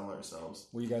shit we tell ourselves.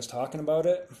 Were you guys talking about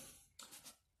it?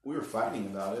 We were fighting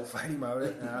about it. Fighting about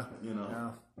it, yeah.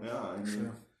 Yeah. I mean,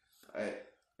 sure.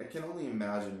 I can only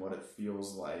imagine what it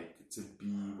feels like to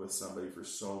be with somebody for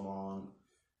so long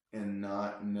and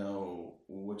not know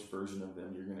which version of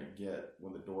them you're going to get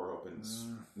when the door opens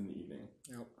in the evening.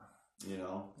 Yep.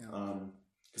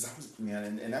 Because I was,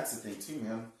 man, and that's the thing too,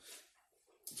 man.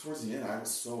 Towards the end, I was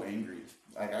so angry.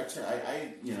 Like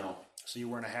So you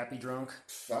weren't a happy drunk?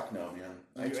 Fuck no, man.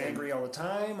 Are you angry all the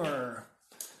time, or?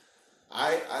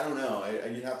 I don't know.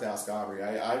 You'd have to ask Aubrey.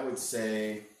 I would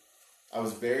say I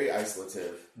was very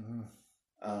isolative.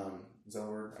 Is that a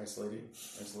word? Isolated,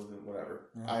 whatever.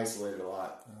 Yeah. I isolated a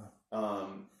lot. Yeah.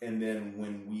 And then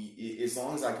as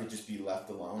long as I could just be left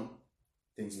alone,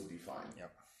 things would be fine.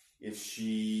 Yep. If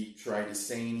she tried to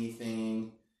say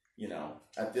anything,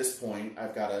 at this point,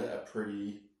 I've got a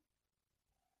pretty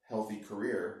healthy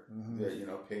career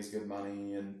that, pays good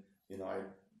money, and, I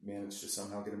managed to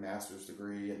somehow get a master's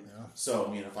degree. And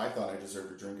so, if I thought I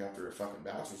deserved a drink after a fucking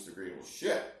bachelor's degree, well,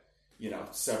 shit.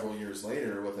 Several years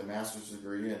later with a master's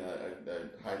degree and a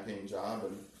high-paying job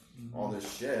and all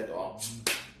this shit,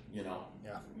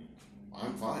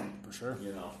 I'm fine. For sure.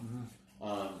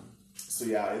 So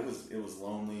yeah, it was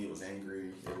lonely, it was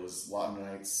angry, it was a lot of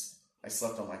nights. I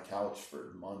slept on my couch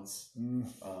for months,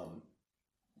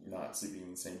 not sleeping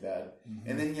in the same bed.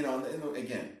 And then, and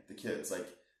again, the kids, like,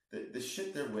 the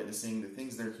shit they're witnessing, the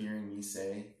things they're hearing me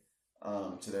say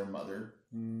to their mother,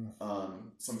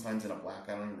 sometimes in a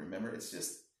blackout, I don't even remember.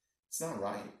 It's not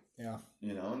right. Yeah.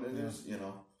 And there's,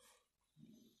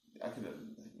 I could,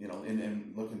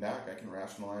 and looking back, I can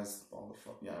rationalize all the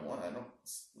fuck. Yeah, it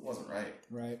wasn't right.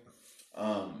 Right.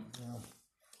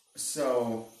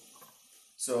 So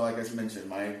like I mentioned,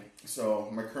 my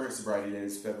current sobriety date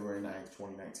is February 9th,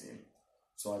 2019.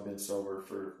 So I've been sober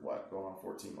for going on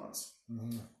 14 months.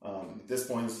 At this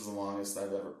point, this is the longest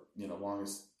I've ever,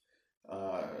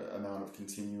 amount of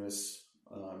continuous,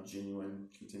 genuine,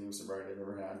 continuous sobriety I've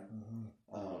ever had.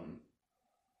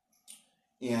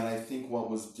 And I think what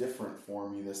was different for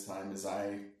me this time is the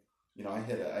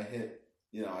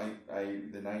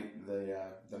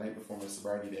night before my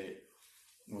sobriety date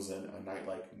was a night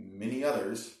like many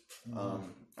others. I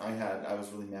was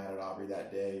really mad at Aubrey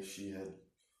that day. She had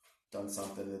done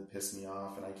something that pissed me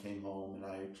off, and I came home and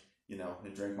I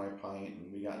drank my pint,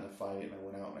 and we got in a fight, and I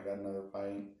went out and I got another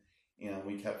pint, and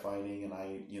we kept fighting, and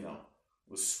I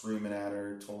was screaming at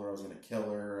her, told her I was going to kill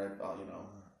her.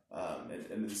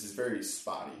 And this is very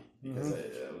spotty because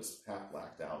I was half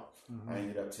blacked out. I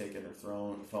ended up taking her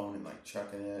phone and like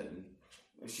chucking it,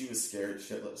 and she was scared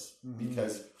shitless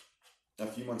because a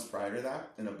few months prior to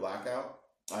that, in a blackout,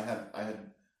 I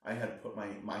had put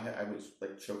my head, I was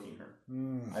like choking her.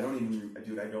 I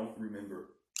don't remember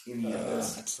any of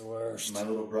this. That's the worst. My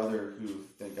little brother, who,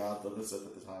 thank God, lived with us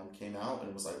at the time, came out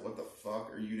and was like, "What the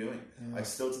fuck are you doing?" I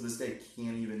still to this day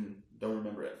don't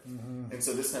remember it. And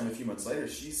so this time, a few months later,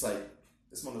 she's like,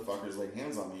 "This motherfucker's laying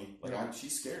hands on me." Like,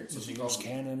 she's scared. So she calls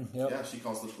Cannon. Yep. Yeah, she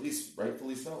calls the police,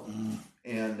 rightfully so.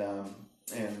 And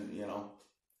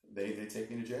they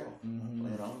take me to jail.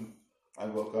 I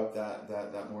woke up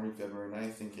that morning, February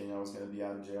 9th, thinking I was going to be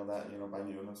out of jail by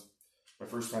noon. It was my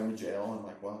first time in jail. I'm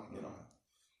like, well,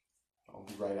 I'll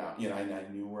be right out.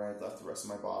 I knew where I'd left the rest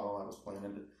of my bottle. I was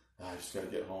planning to, I just got to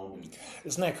get home. And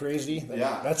isn't that crazy?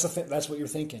 Yeah. That's what you're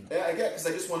thinking. Yeah, I get, because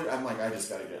I just wanted, I'm like, I just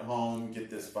got to get home, get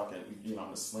this fucking, I'm going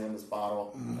to slam this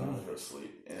bottle, and I'm going to go to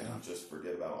sleep and just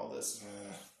forget about all this.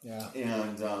 Yeah.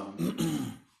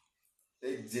 And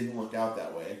it didn't work out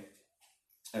that way.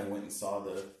 I went and saw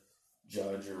the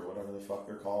judge or whatever the fuck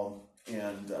they're called,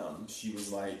 and she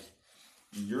was like,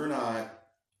 "You're not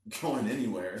going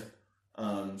anywhere."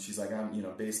 She's like, "I'm,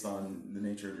 based on the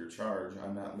nature of your charge,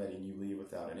 I'm not letting you leave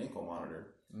without an ankle monitor."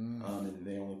 And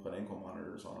they only put ankle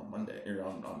monitors on Monday or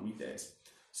on weekdays.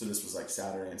 So this was like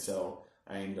Saturday, and so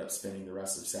I ended up spending the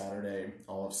rest of Saturday,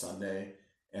 all of Sunday,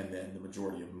 and then the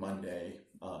majority of Monday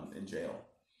in jail.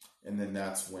 And then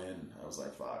that's when I was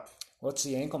like, "Fuck." What's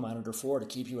the ankle monitor for? To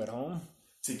keep you at home?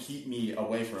 To keep me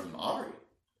away from Aubrey.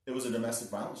 It was a domestic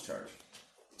violence charge.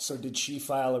 So did she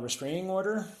file a restraining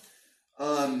order?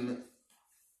 I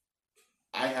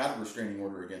had a restraining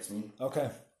order against me. Okay.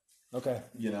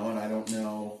 And I don't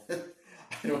know.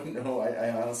 I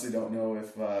honestly don't know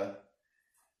if, I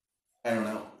don't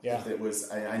know. Yeah. If it was,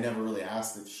 I never really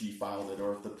asked if she filed it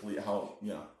or if the police, how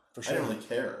For sure. I didn't really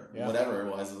care. Yeah. Whatever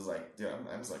it was like, dude,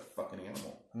 I was like a fucking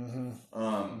animal.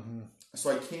 So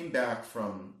I came back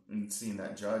from seeing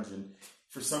that judge, and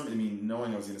for some, I mean,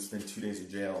 knowing I was going to spend 2 days in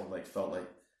jail, like, felt like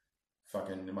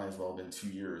fucking, it might as well have been 2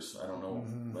 years. I don't know,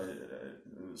 but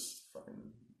it was fucking,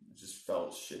 it just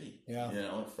felt shitty. Yeah. You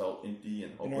know, it felt empty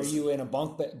and hopeless. And are you in a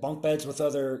bunk beds with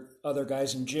other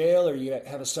guys in jail, or you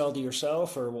have a cell to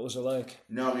yourself, or what was it like?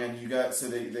 No, man, you got, so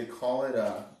they call it,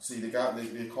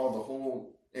 they call the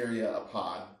whole area a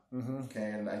pod.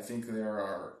 Okay, and I think there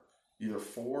are either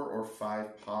 4 or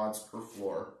 5 pods per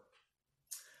floor.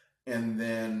 And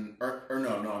then,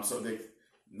 so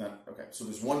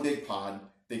there's one big pod,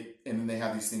 and then they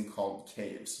have these things called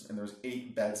caves, and there's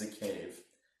 8 beds a cave,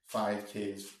 5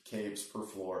 caves per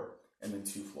floor, and then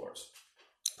 2 floors.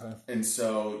 Okay. And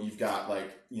so you've got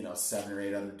 7 or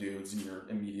 8 other dudes in your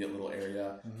immediate little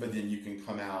area, but then you can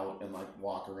come out and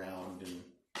walk around and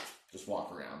just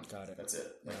walk around. Got it. That's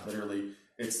it. Literally,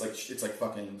 it's like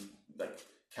fucking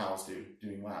cows, dude,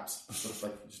 doing laps. Just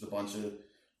just a bunch of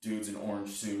dudes in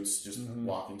orange suits just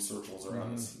walking circles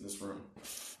around this room.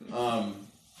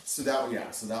 So that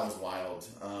was wild.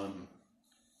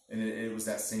 And it was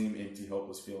that same empty,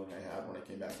 hopeless feeling I had when I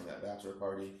came back from that bachelor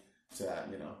party to that,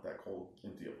 that cold,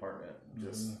 empty apartment.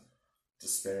 Just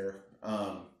despair.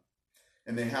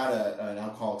 And they had an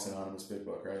Alcoholics Anonymous big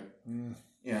book, right?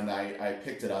 And I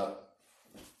picked it up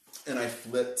and I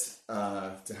flipped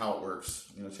to How It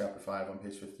Works, chapter 5 on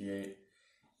page 58.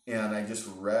 And I just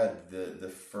read the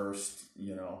first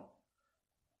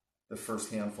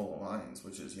handful of lines,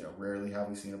 which is, rarely have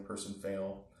we seen a person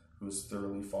fail who has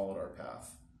thoroughly followed our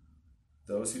path.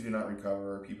 Those who do not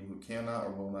recover are people who cannot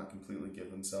or will not completely give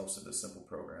themselves to this simple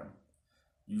program.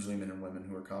 Usually men and women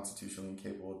who are constitutionally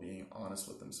incapable of being honest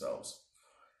with themselves.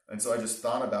 And so I just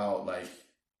thought about,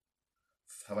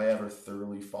 have I ever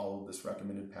thoroughly followed this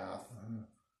recommended path?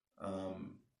 Have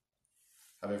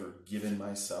I ever given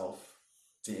myself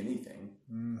to anything?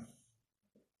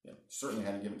 Certainly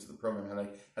had to give it to the program. Had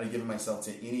I given myself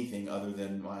to anything other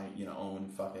than my own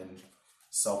fucking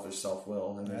selfish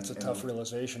self-will? And that's a tough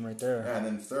realization right there. And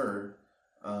then third,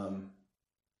 have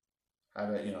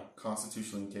I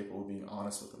constitutionally incapable of being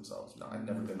honest with themselves? No, I've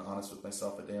never been honest with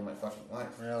myself a day in my fucking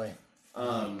life. Really?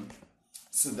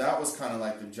 So that was kind of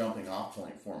the jumping off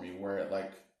point for me, where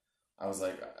I was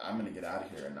like, I'm gonna get out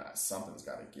of here, and something's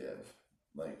got to give.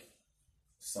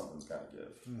 Something's got to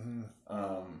give.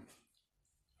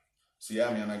 So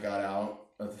yeah, man, I got out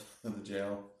of the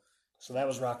jail. So that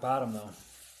was rock bottom, though.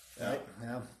 Yeah. Right?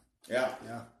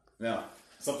 Yeah.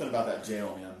 Something about that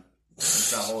jail, man.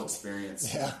 It's that whole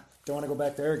experience. Yeah. Don't want to go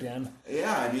back there again.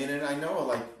 Yeah, I mean, and I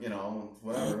know,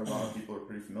 whatever, a lot of people are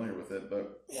pretty familiar with it,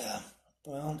 but... Yeah.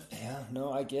 Well, yeah,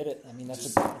 no, I get it. I mean,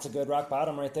 that's a good rock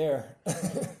bottom right there.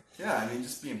 Yeah, I mean,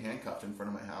 just being handcuffed in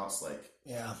front of my house,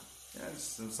 Yeah. Yeah,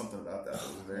 just there was something about that. It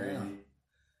was very...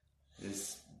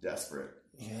 It's desperate.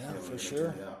 Yeah, for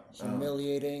sure. Yeah.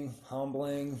 Humiliating,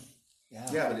 humbling. Yeah.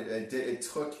 Yeah, but it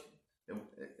took...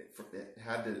 It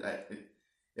had to...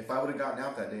 If I would have gotten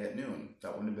out that day at noon,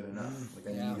 that wouldn't have been enough.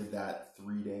 I needed that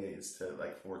 3 days to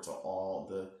for it to all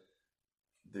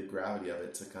the gravity of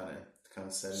it to kind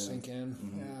of set in. Sink in.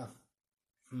 Yeah.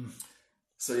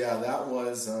 So yeah, that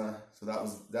was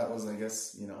I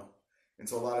guess, and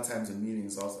so a lot of times in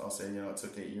meetings I'll say, it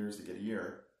took 8 years to get a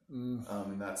year. And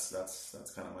that's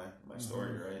kind of my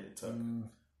story, right? It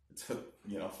took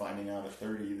finding out at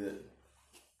 30 that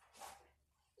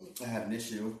I had an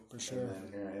issue. For sure. And then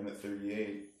here I am at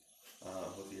 38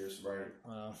 with a year's sobriety.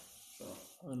 Wow. So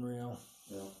unreal.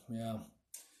 Yeah.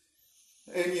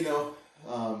 And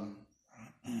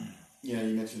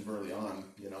you mentioned early on,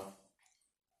 you want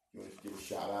to give a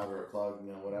shout out or a plug,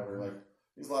 whatever.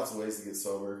 There's lots of ways to get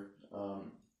sober.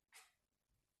 And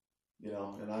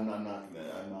I'm not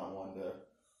one to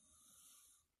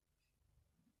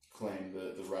claim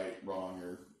the right, wrong,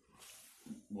 or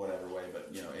whatever way,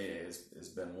 but AA has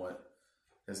been what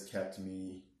has kept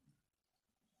me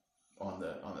on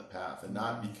the path, and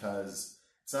not because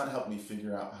it's not helped me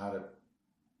figure out how to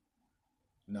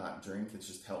not drink. It's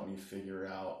just helped me figure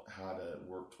out how to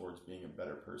work towards being a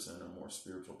better person, a more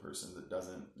spiritual person that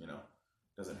doesn't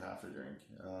have to drink.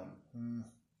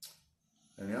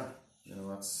 And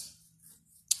that's.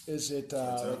 Is it,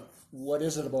 what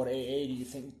is it about AA do you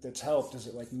think that's helped? Is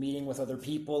it meeting with other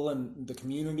people in the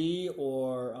community,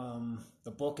 or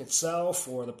the book itself,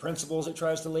 or the principles it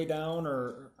tries to lay down,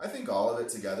 or? I think all of it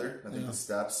together. I think the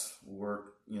steps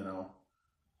work,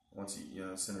 once you,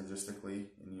 synergistically,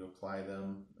 and you apply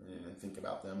them and think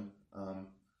about them, and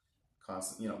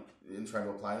try to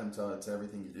apply them to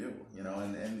everything you do,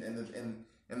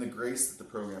 and and the grace that the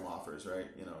program offers, right?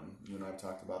 You know, you and I have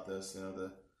talked about this. You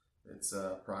know, it's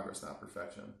progress, not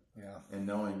perfection. Yeah. And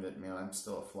knowing that, man, I'm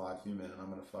still a flawed human, and I'm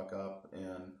gonna fuck up,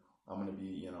 and I'm gonna be,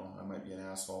 you know, I might be an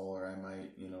asshole, or I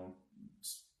might, you know,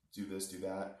 do this, do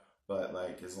that. But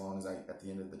like, as long as at the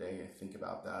end of the day, I think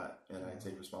about that, and I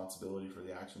take responsibility for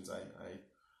the actions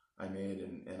I made,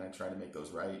 and I try to make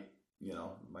those right. You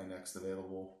know, my next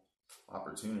available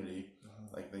opportunity,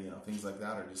 like you know, things like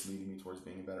that are just leading me towards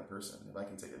being a better person. If I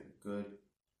can take a good,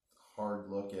 hard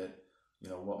look at, you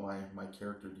know, what my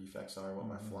character defects are, what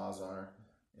my flaws are,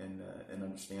 and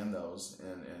understand those,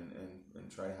 and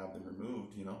try to have them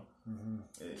removed. You know,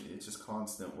 it's just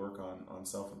constant work on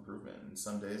self improvement. And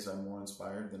some days I'm more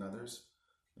inspired than others.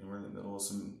 And we're in the middle of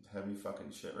some heavy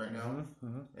fucking shit right now,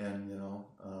 and you know,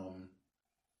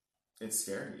 it's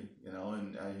scary. You know,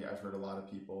 and I've heard a lot of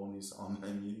people in these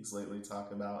online meetings lately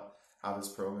talk about how this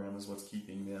program is what's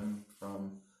keeping them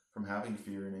from having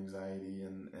fear and anxiety,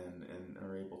 and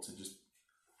are able to just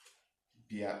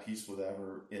be at peace with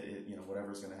whatever you know,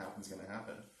 whatever's going to happen is going to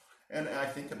happen. And I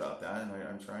think about that, and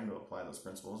I'm trying to apply those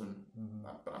principles, and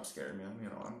but I'm scared, man. You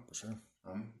know,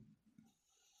 I'm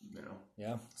you know,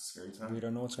 yeah, it's a scary time. We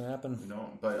don't know what's going to happen. We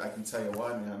don't, but I can tell you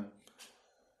what, man.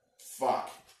 Fuck,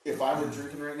 if I were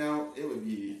drinking right now, it would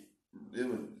be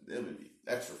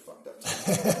extra fucked up.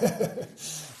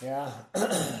 Yeah.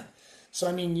 So,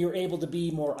 I mean, you're able to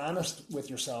be more honest with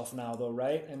yourself now, though,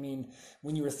 right? I mean,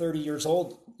 when you were 30 years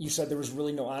old, you said there was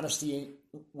really no honesty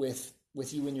with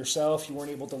you and yourself. You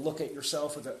weren't able to look at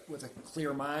yourself with a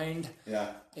clear mind.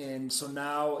 Yeah. And so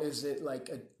now, is it like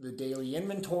the daily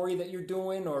inventory that you're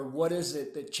doing, or what is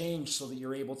it that changed so that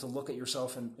you're able to look at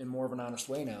yourself in more of an honest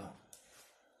way now?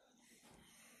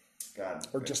 God.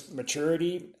 Or just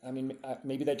maturity? I mean,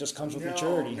 maybe that just comes with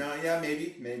maturity. No, yeah,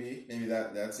 maybe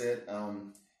that's it.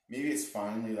 Maybe it's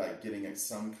finally like getting at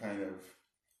some kind of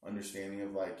understanding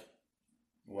of like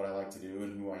what I like to do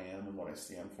and who I am and what I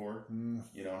stand for.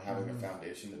 You know, having a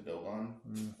foundation to build on.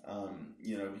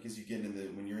 You know, because you get into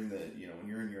when you're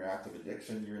in your active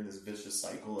addiction, you're in this vicious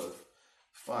cycle of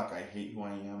fuck, I hate who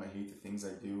I am, I hate the things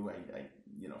I do. I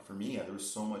you know, for me, there was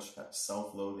so much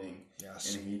self-loathing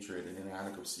and hatred and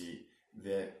inadequacy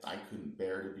that I couldn't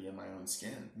bear to be in my own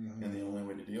skin. And the only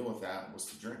way to deal with that was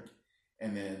to drink.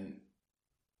 And then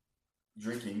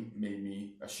drinking made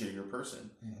me a shittier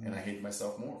person, and I hated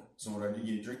myself more. So what I do,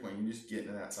 you drink more, you just get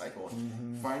into that cycle.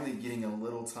 And finally getting a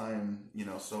little time, you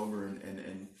know, sober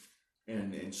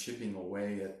and chipping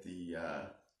away at the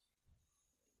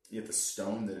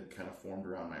stone that had kind of formed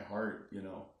around my heart, you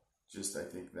know, just, I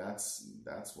think that's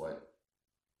what,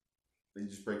 they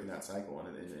just breaking that cycle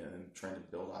and trying to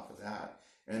build off of that.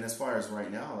 And as far as right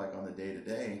now, like on the day to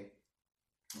day,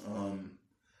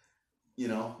 you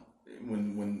know,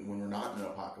 when we're not in an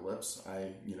apocalypse,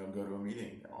 I, you know, go to a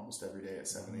meeting almost every day at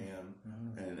 7 a.m.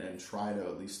 And try to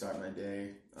at least start my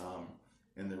day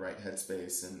in the right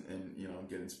headspace, and you know,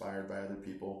 get inspired by other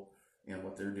people and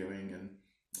what they're doing. And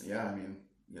yeah, I mean,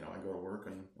 you know, I go to work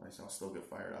and I'll still get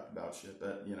fired up about shit,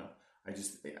 but you know,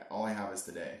 all I have is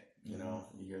today. You know,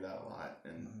 you hear that a lot,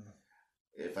 and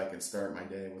if I can start my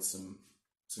day with some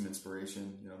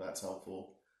inspiration, you know, that's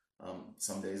helpful.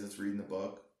 Some days it's reading the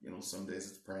book. You know, some days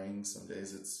it's praying, some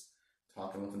days it's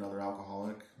talking with another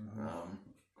alcoholic.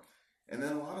 And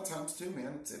then a lot of times too,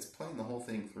 man, it's playing the whole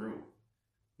thing through.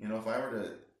 You know, if I were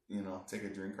to, you know, take a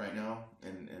drink right now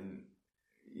and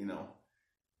you know,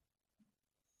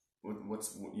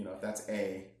 what's, you know, if that's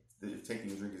A, if taking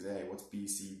a drink is A, what's B,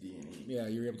 C, D, and E? Yeah,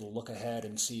 you're able to look ahead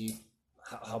and see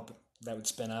how that would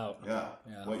spin out. Yeah.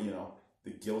 What, you know,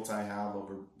 the guilt I have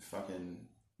over fucking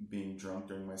being drunk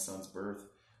during my son's birth.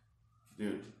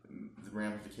 Dude, the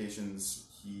ramifications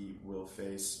he will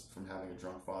face from having a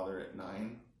drunk father at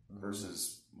 9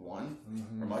 versus 1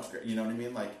 are much greater. You know what I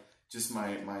mean? Like, just my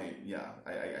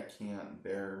I can't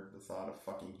bear the thought of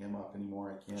fucking him up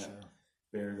anymore. I can't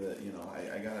bear the, you know,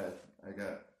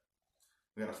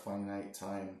 we got a finite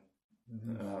time,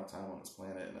 amount of time on this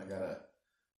planet, and I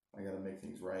gotta make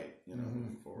things right, you know,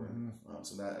 moving forward.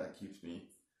 So that keeps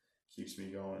me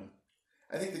going.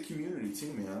 I think the community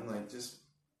too, man, like just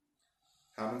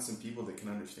having some people that can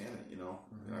understand it, you know.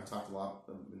 And I've talked a lot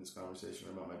in this conversation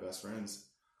about my best friends.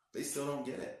 They still don't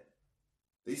get it.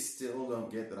 They still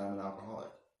don't get that I'm an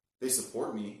alcoholic. They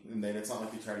support me, and it's not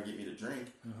like they try to get me to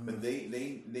drink, but they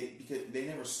because they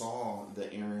never saw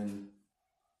the Aaron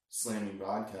slamming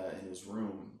vodka in his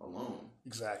room alone.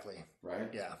 Exactly. Right?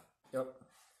 Yeah. Yep.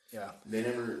 Yeah. They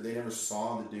never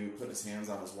saw the dude put his hands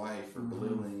on his wife or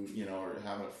belittling, you know, or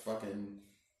having a fucking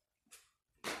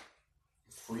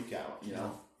freak out, you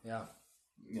know? Yeah.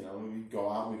 you know, we'd go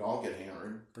out and we'd all get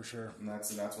hammered. For sure. And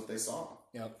that's what they saw.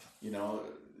 Yep. You know,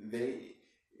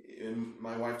 and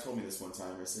my wife told me this one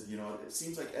time. I said, you know, it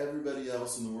seems like everybody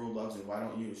else in the world loves me. Why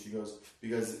don't you? She goes,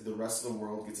 because the rest of the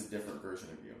world gets a different version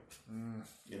of you.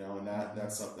 You know, and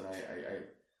that's something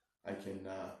I can,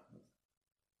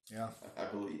 yeah, I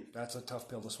believe. That's a tough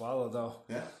pill to swallow, though.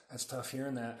 Yeah. That's tough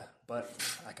hearing that. But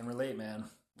I can relate, man.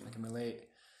 I can relate.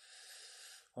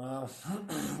 Well,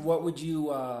 what would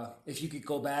you, if you could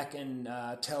go back and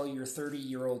tell your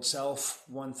 30-year-old self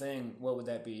one thing, what would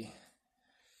that be?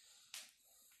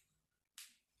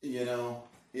 You know,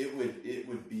 it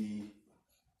would be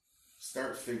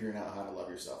start figuring out how to love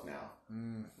yourself now.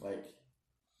 Like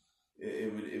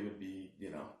it would be,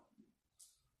 you know,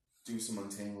 do some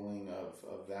untangling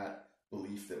of that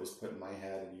belief that was put in my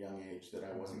head at a young age that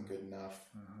I wasn't good enough,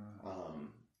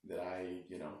 that I,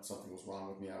 you know, something was wrong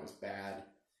with me, I was bad,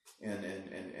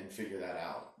 and figure that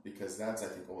out, because that's, I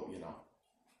think, you know,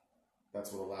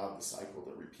 that's what allowed the cycle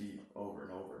to repeat over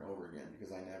and over and over again,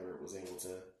 because I never was able to,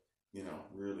 you know,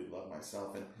 really love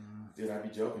myself. And dude, I'd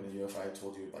be joking to you if I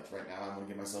told you, like, right now I'm gonna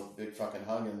give myself a big fucking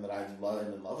hug and that I'm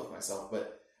in love with myself,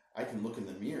 but I can look in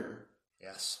the mirror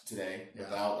today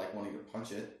without like wanting to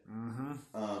punch it.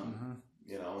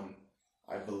 You know, and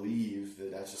I believe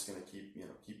that that's just gonna keep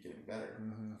getting better.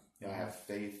 You know, I have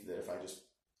faith that if I just,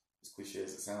 as cliche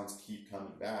as it sounds, keep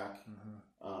coming back,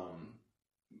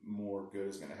 more good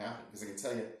is gonna happen. Because I can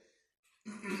tell you,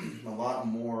 a lot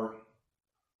more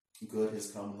good has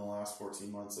come in the last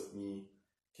 14 months of me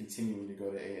continuing to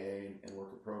go to AA and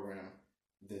work a program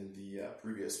than the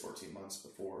previous 14 months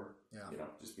before, you know,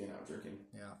 just being out drinking.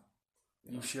 Yeah.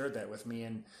 You shared that with me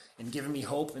and giving me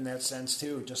hope in that sense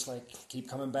too. Just like keep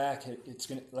coming back. It's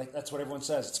going to, like, that's what everyone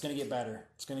says. It's going to get better.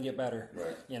 It's going to get better.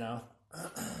 Right. You know?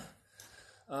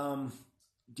 Do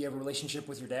you have a relationship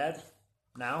with your dad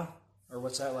now? Or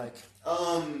what's that like?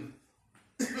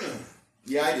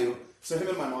 Yeah, I do. So him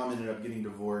and my mom ended up getting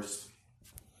divorced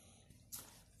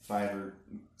 5 or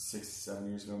 6, 7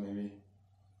 years ago, maybe.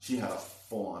 She had a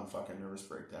full-on fucking nervous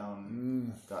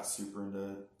breakdown. Got super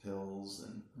into pills,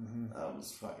 and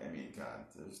was fucking. I mean, God,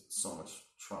 there's so much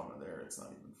trauma there. It's not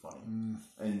even funny.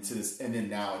 And then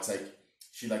now it's like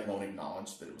she like won't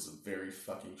acknowledge that it was a very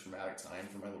fucking traumatic time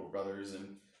for my little brothers,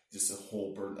 and just a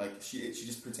whole burden. Like she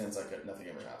just pretends like nothing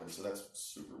ever happened. So that's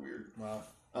super weird. Wow.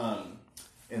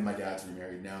 And my dad's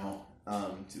remarried now.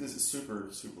 This is super,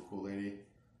 super cool lady.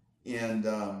 And,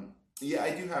 yeah, I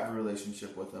do have a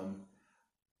relationship with him.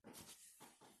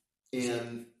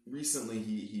 And recently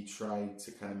he tried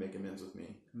to kind of make amends with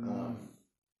me.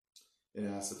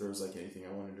 And asked if there was like anything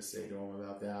I wanted to say to him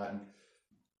about that. And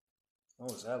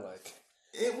what was that like?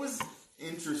 It was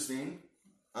interesting.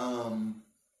 I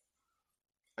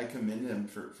commend him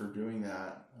for doing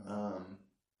that.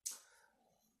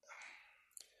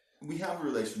 We have a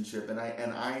relationship, and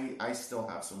I still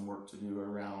have some work to do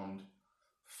around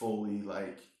fully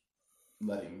like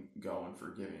letting go and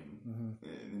forgiving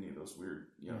any of those weird,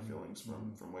 you know, feelings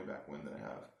from way back when that I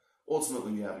have.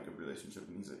 Ultimately, we have a good relationship,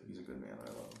 and he's a good man. I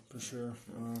love him for sure.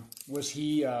 Was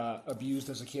he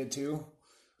abused as a kid too?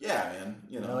 Yeah, man.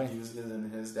 You know, really? He was,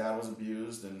 and his dad was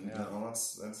abused, and you know,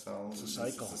 that's how it's a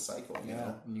cycle. It's a cycle. You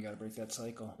know? And you got to break that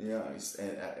cycle. Yeah,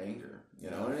 and anger.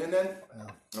 You know, and then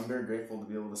I'm very grateful to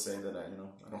be able to say that I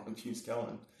don't abuse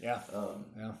Kellen. Yeah.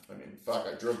 I mean, fuck,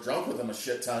 I drove drunk with him a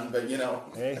shit ton, but you know.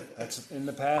 Hey, that's in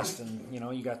the past, and you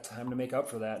know, you got time to make up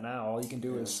for that now. All you can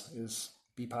do is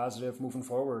be positive moving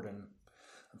forward, and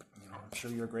you know, I'm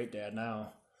sure you're a great dad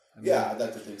now. I mean, yeah, I'd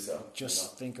like to think so.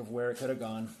 Just think of where it could have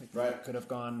gone. It could have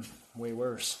gone way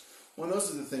worse. Well,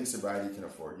 those are the things sobriety can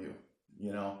afford you.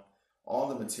 You know, all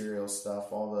the material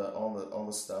stuff, all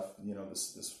the stuff. You know,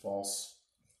 this false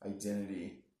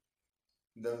identity.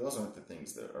 Those aren't the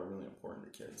things that are really important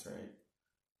to kids, right?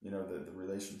 You know, the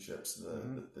relationships,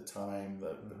 the time,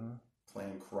 the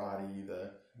playing karate,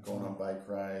 the going on bike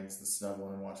rides, the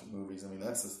snuggling and watching movies. I mean,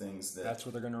 that's the things that's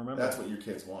what they're going to remember. That's what your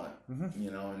kids want, you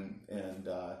know, and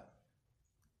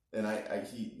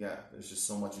there's just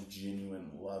so much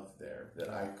genuine love there that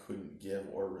I couldn't give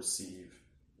or receive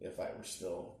if I were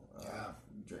still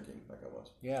drinking like I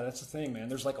was. Yeah, that's the thing, man.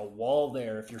 There's like a wall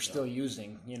there if you're still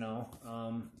using, you know.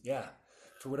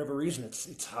 For whatever reason,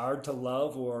 it's hard to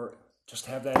love or just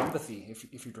have that empathy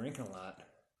if you're drinking a lot.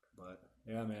 But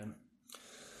yeah, man.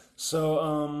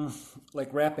 So,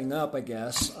 like wrapping up, I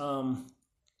guess,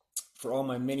 for all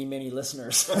my many, many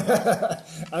listeners,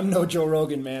 I'm no Joe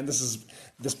Rogan, man. This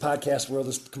podcast world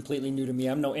is completely new to me.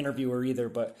 I'm no interviewer either,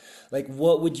 but like,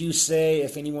 what would you say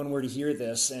if anyone were to hear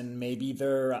this and maybe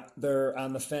they're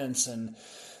on the fence and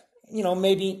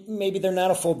maybe they're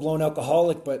not a full blown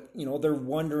alcoholic, but they're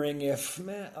wondering if,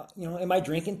 man, am I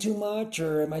drinking too much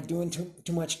or am I doing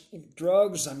too much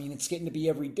drugs? I mean, it's getting to be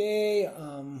every day.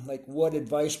 Like, what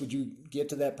advice would you give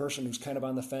to that person who's kind of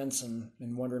on the fence and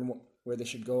wondering where they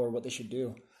should go or what they should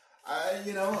do?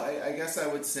 I guess I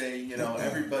would say,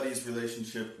 everybody's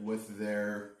relationship with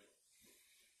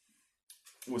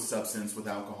substance, with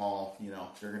alcohol,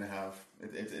 they're going to have,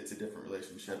 it's a different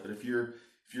relationship. But if you're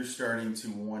starting to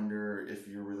wonder if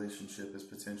your relationship is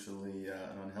potentially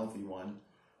an unhealthy one,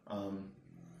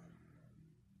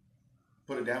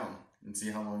 put it down and see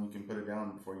how long you can put it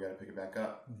down before you got to pick it back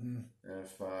up. Mm-hmm.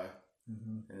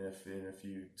 And if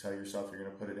you tell yourself you're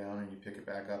going to put it down and you pick it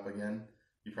back up again,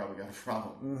 you probably got a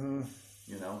problem. Mm-hmm.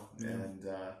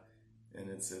 And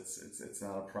it's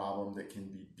not a problem that can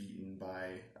be beaten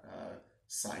by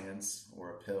science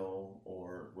or a pill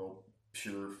or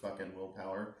pure fucking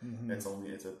willpower. Mm-hmm.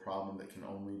 It's a problem that can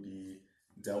only be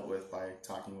dealt with by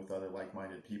talking with other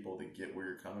like-minded people to get where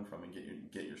you're coming from and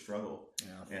get your struggle,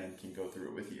 and can go through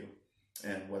it with you.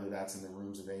 And whether that's in the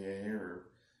rooms of AA or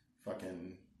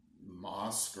fucking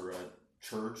mosque or a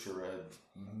church or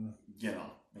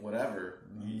whatever,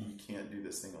 you can't do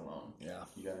this thing alone. Yeah,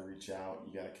 you got to reach out.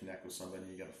 You got to connect with somebody.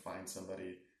 You got to find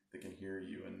somebody that can hear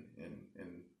you and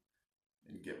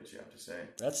get what you have to say.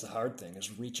 That's the hard thing,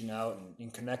 is reaching out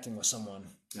and connecting with someone.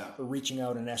 Yeah. Or reaching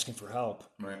out and asking for help.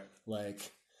 Right.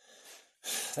 Like,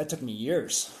 that took me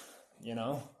years,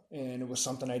 and it was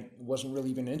something I wasn't really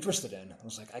even interested in. I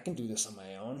was like, I can do this on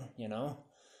my own,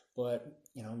 but,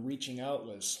 reaching out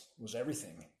was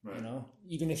everything, right.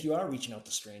 Even if you are reaching out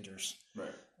to strangers.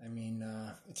 Right. I mean,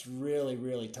 it's really,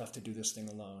 really tough to do this thing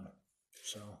alone.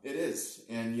 So it is.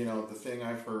 And, the thing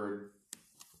I've heard,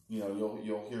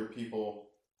 you'll hear people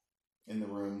in the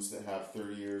rooms that have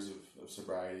 30 years of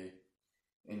sobriety,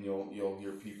 and you'll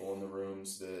hear people in the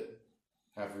rooms that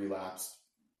have relapsed,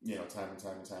 time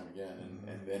and time again,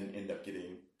 and then end up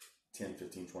getting 10,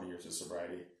 15, 20 years of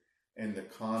sobriety. And the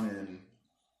common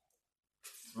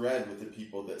thread with the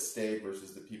people that stayed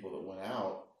versus the people that went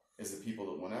out is the people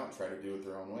that went out try to do it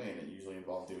their own way, and it usually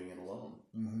involved doing it alone.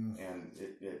 Mm-hmm. And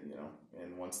it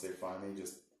and once they finally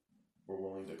just were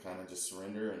willing to kind of just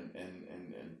surrender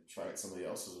and try it somebody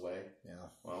else's way. Yeah.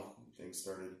 Well, things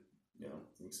started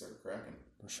cracking.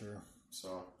 For sure.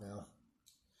 So. Yeah.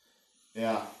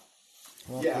 Yeah.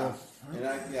 Well, yeah. Cool.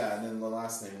 And then the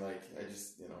last thing, like, I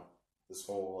just, this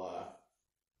whole,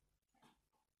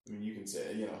 I mean, you can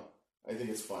say, I think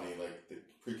it's funny, like, the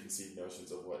preconceived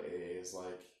notions of what AA is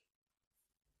like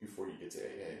before you get to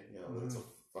AA. That it's a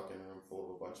fucking room full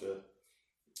of a bunch of,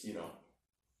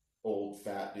 old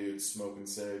fat dudes smoking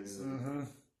cigs and,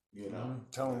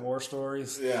 telling war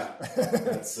stories. Yeah.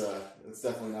 That's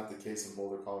definitely not the case in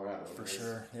Boulder, Colorado. For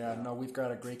sure. Yeah. No, we've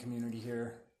got a great community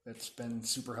here that's been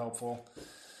super helpful.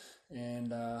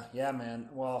 And, yeah, man,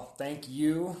 well, thank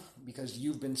you, because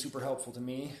you've been super helpful to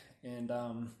me. And,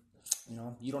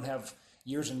 you don't have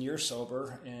years and years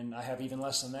sober, and I have even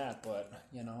less than that, but,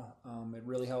 it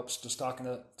really helps just talking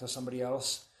to somebody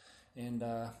else and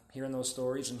hearing those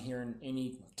stories and hearing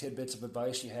any tidbits of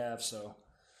advice you have. So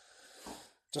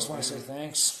just want to say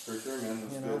thanks. For sure, man.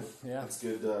 It's good. Yeah. It's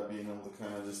good being able to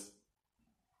kind of just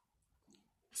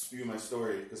spew my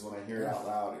story, because when I hear it out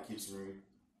loud,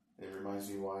 it reminds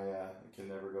me why I can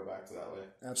never go back to that way.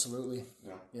 Absolutely.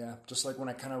 Yeah. Just like when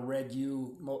I kind of read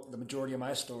you the majority of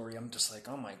my story, I'm just like,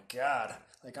 oh my God,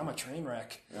 like, I'm a train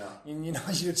wreck. Yeah. And you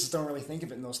just don't really think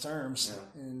of it in those terms.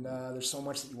 Yeah. And there's so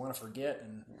much that you want to forget.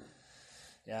 And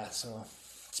so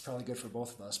it's probably good for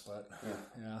both of us. But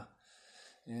yeah.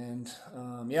 And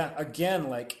again,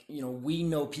 like, we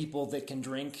know people that can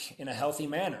drink in a healthy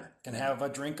manner, can have a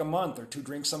drink a month or 2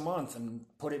 drinks a month and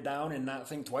put it down and not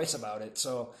think twice about it.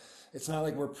 So it's not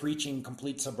like we're preaching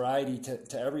complete sobriety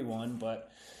to everyone, but,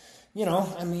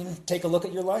 take a look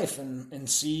at your life and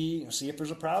see if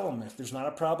there's a problem. If there's not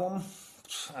a problem,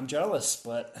 I'm jealous,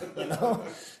 but,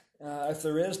 if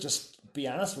there is, just be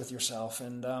honest with yourself.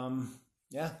 And,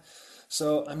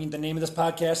 So, the name of this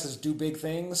podcast is Do Big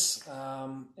Things.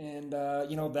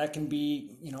 That can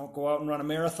be, go out and run a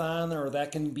marathon, or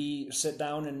that can be sit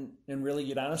down and really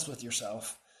get honest with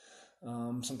yourself.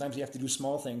 Sometimes you have to do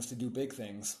small things to do big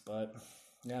things. But,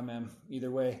 yeah, man,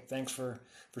 either way, thanks for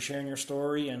sharing your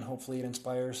story, and hopefully it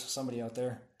inspires somebody out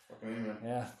there. Okay, man.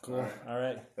 Yeah, cool. All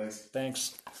right. Thanks.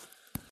 Thanks.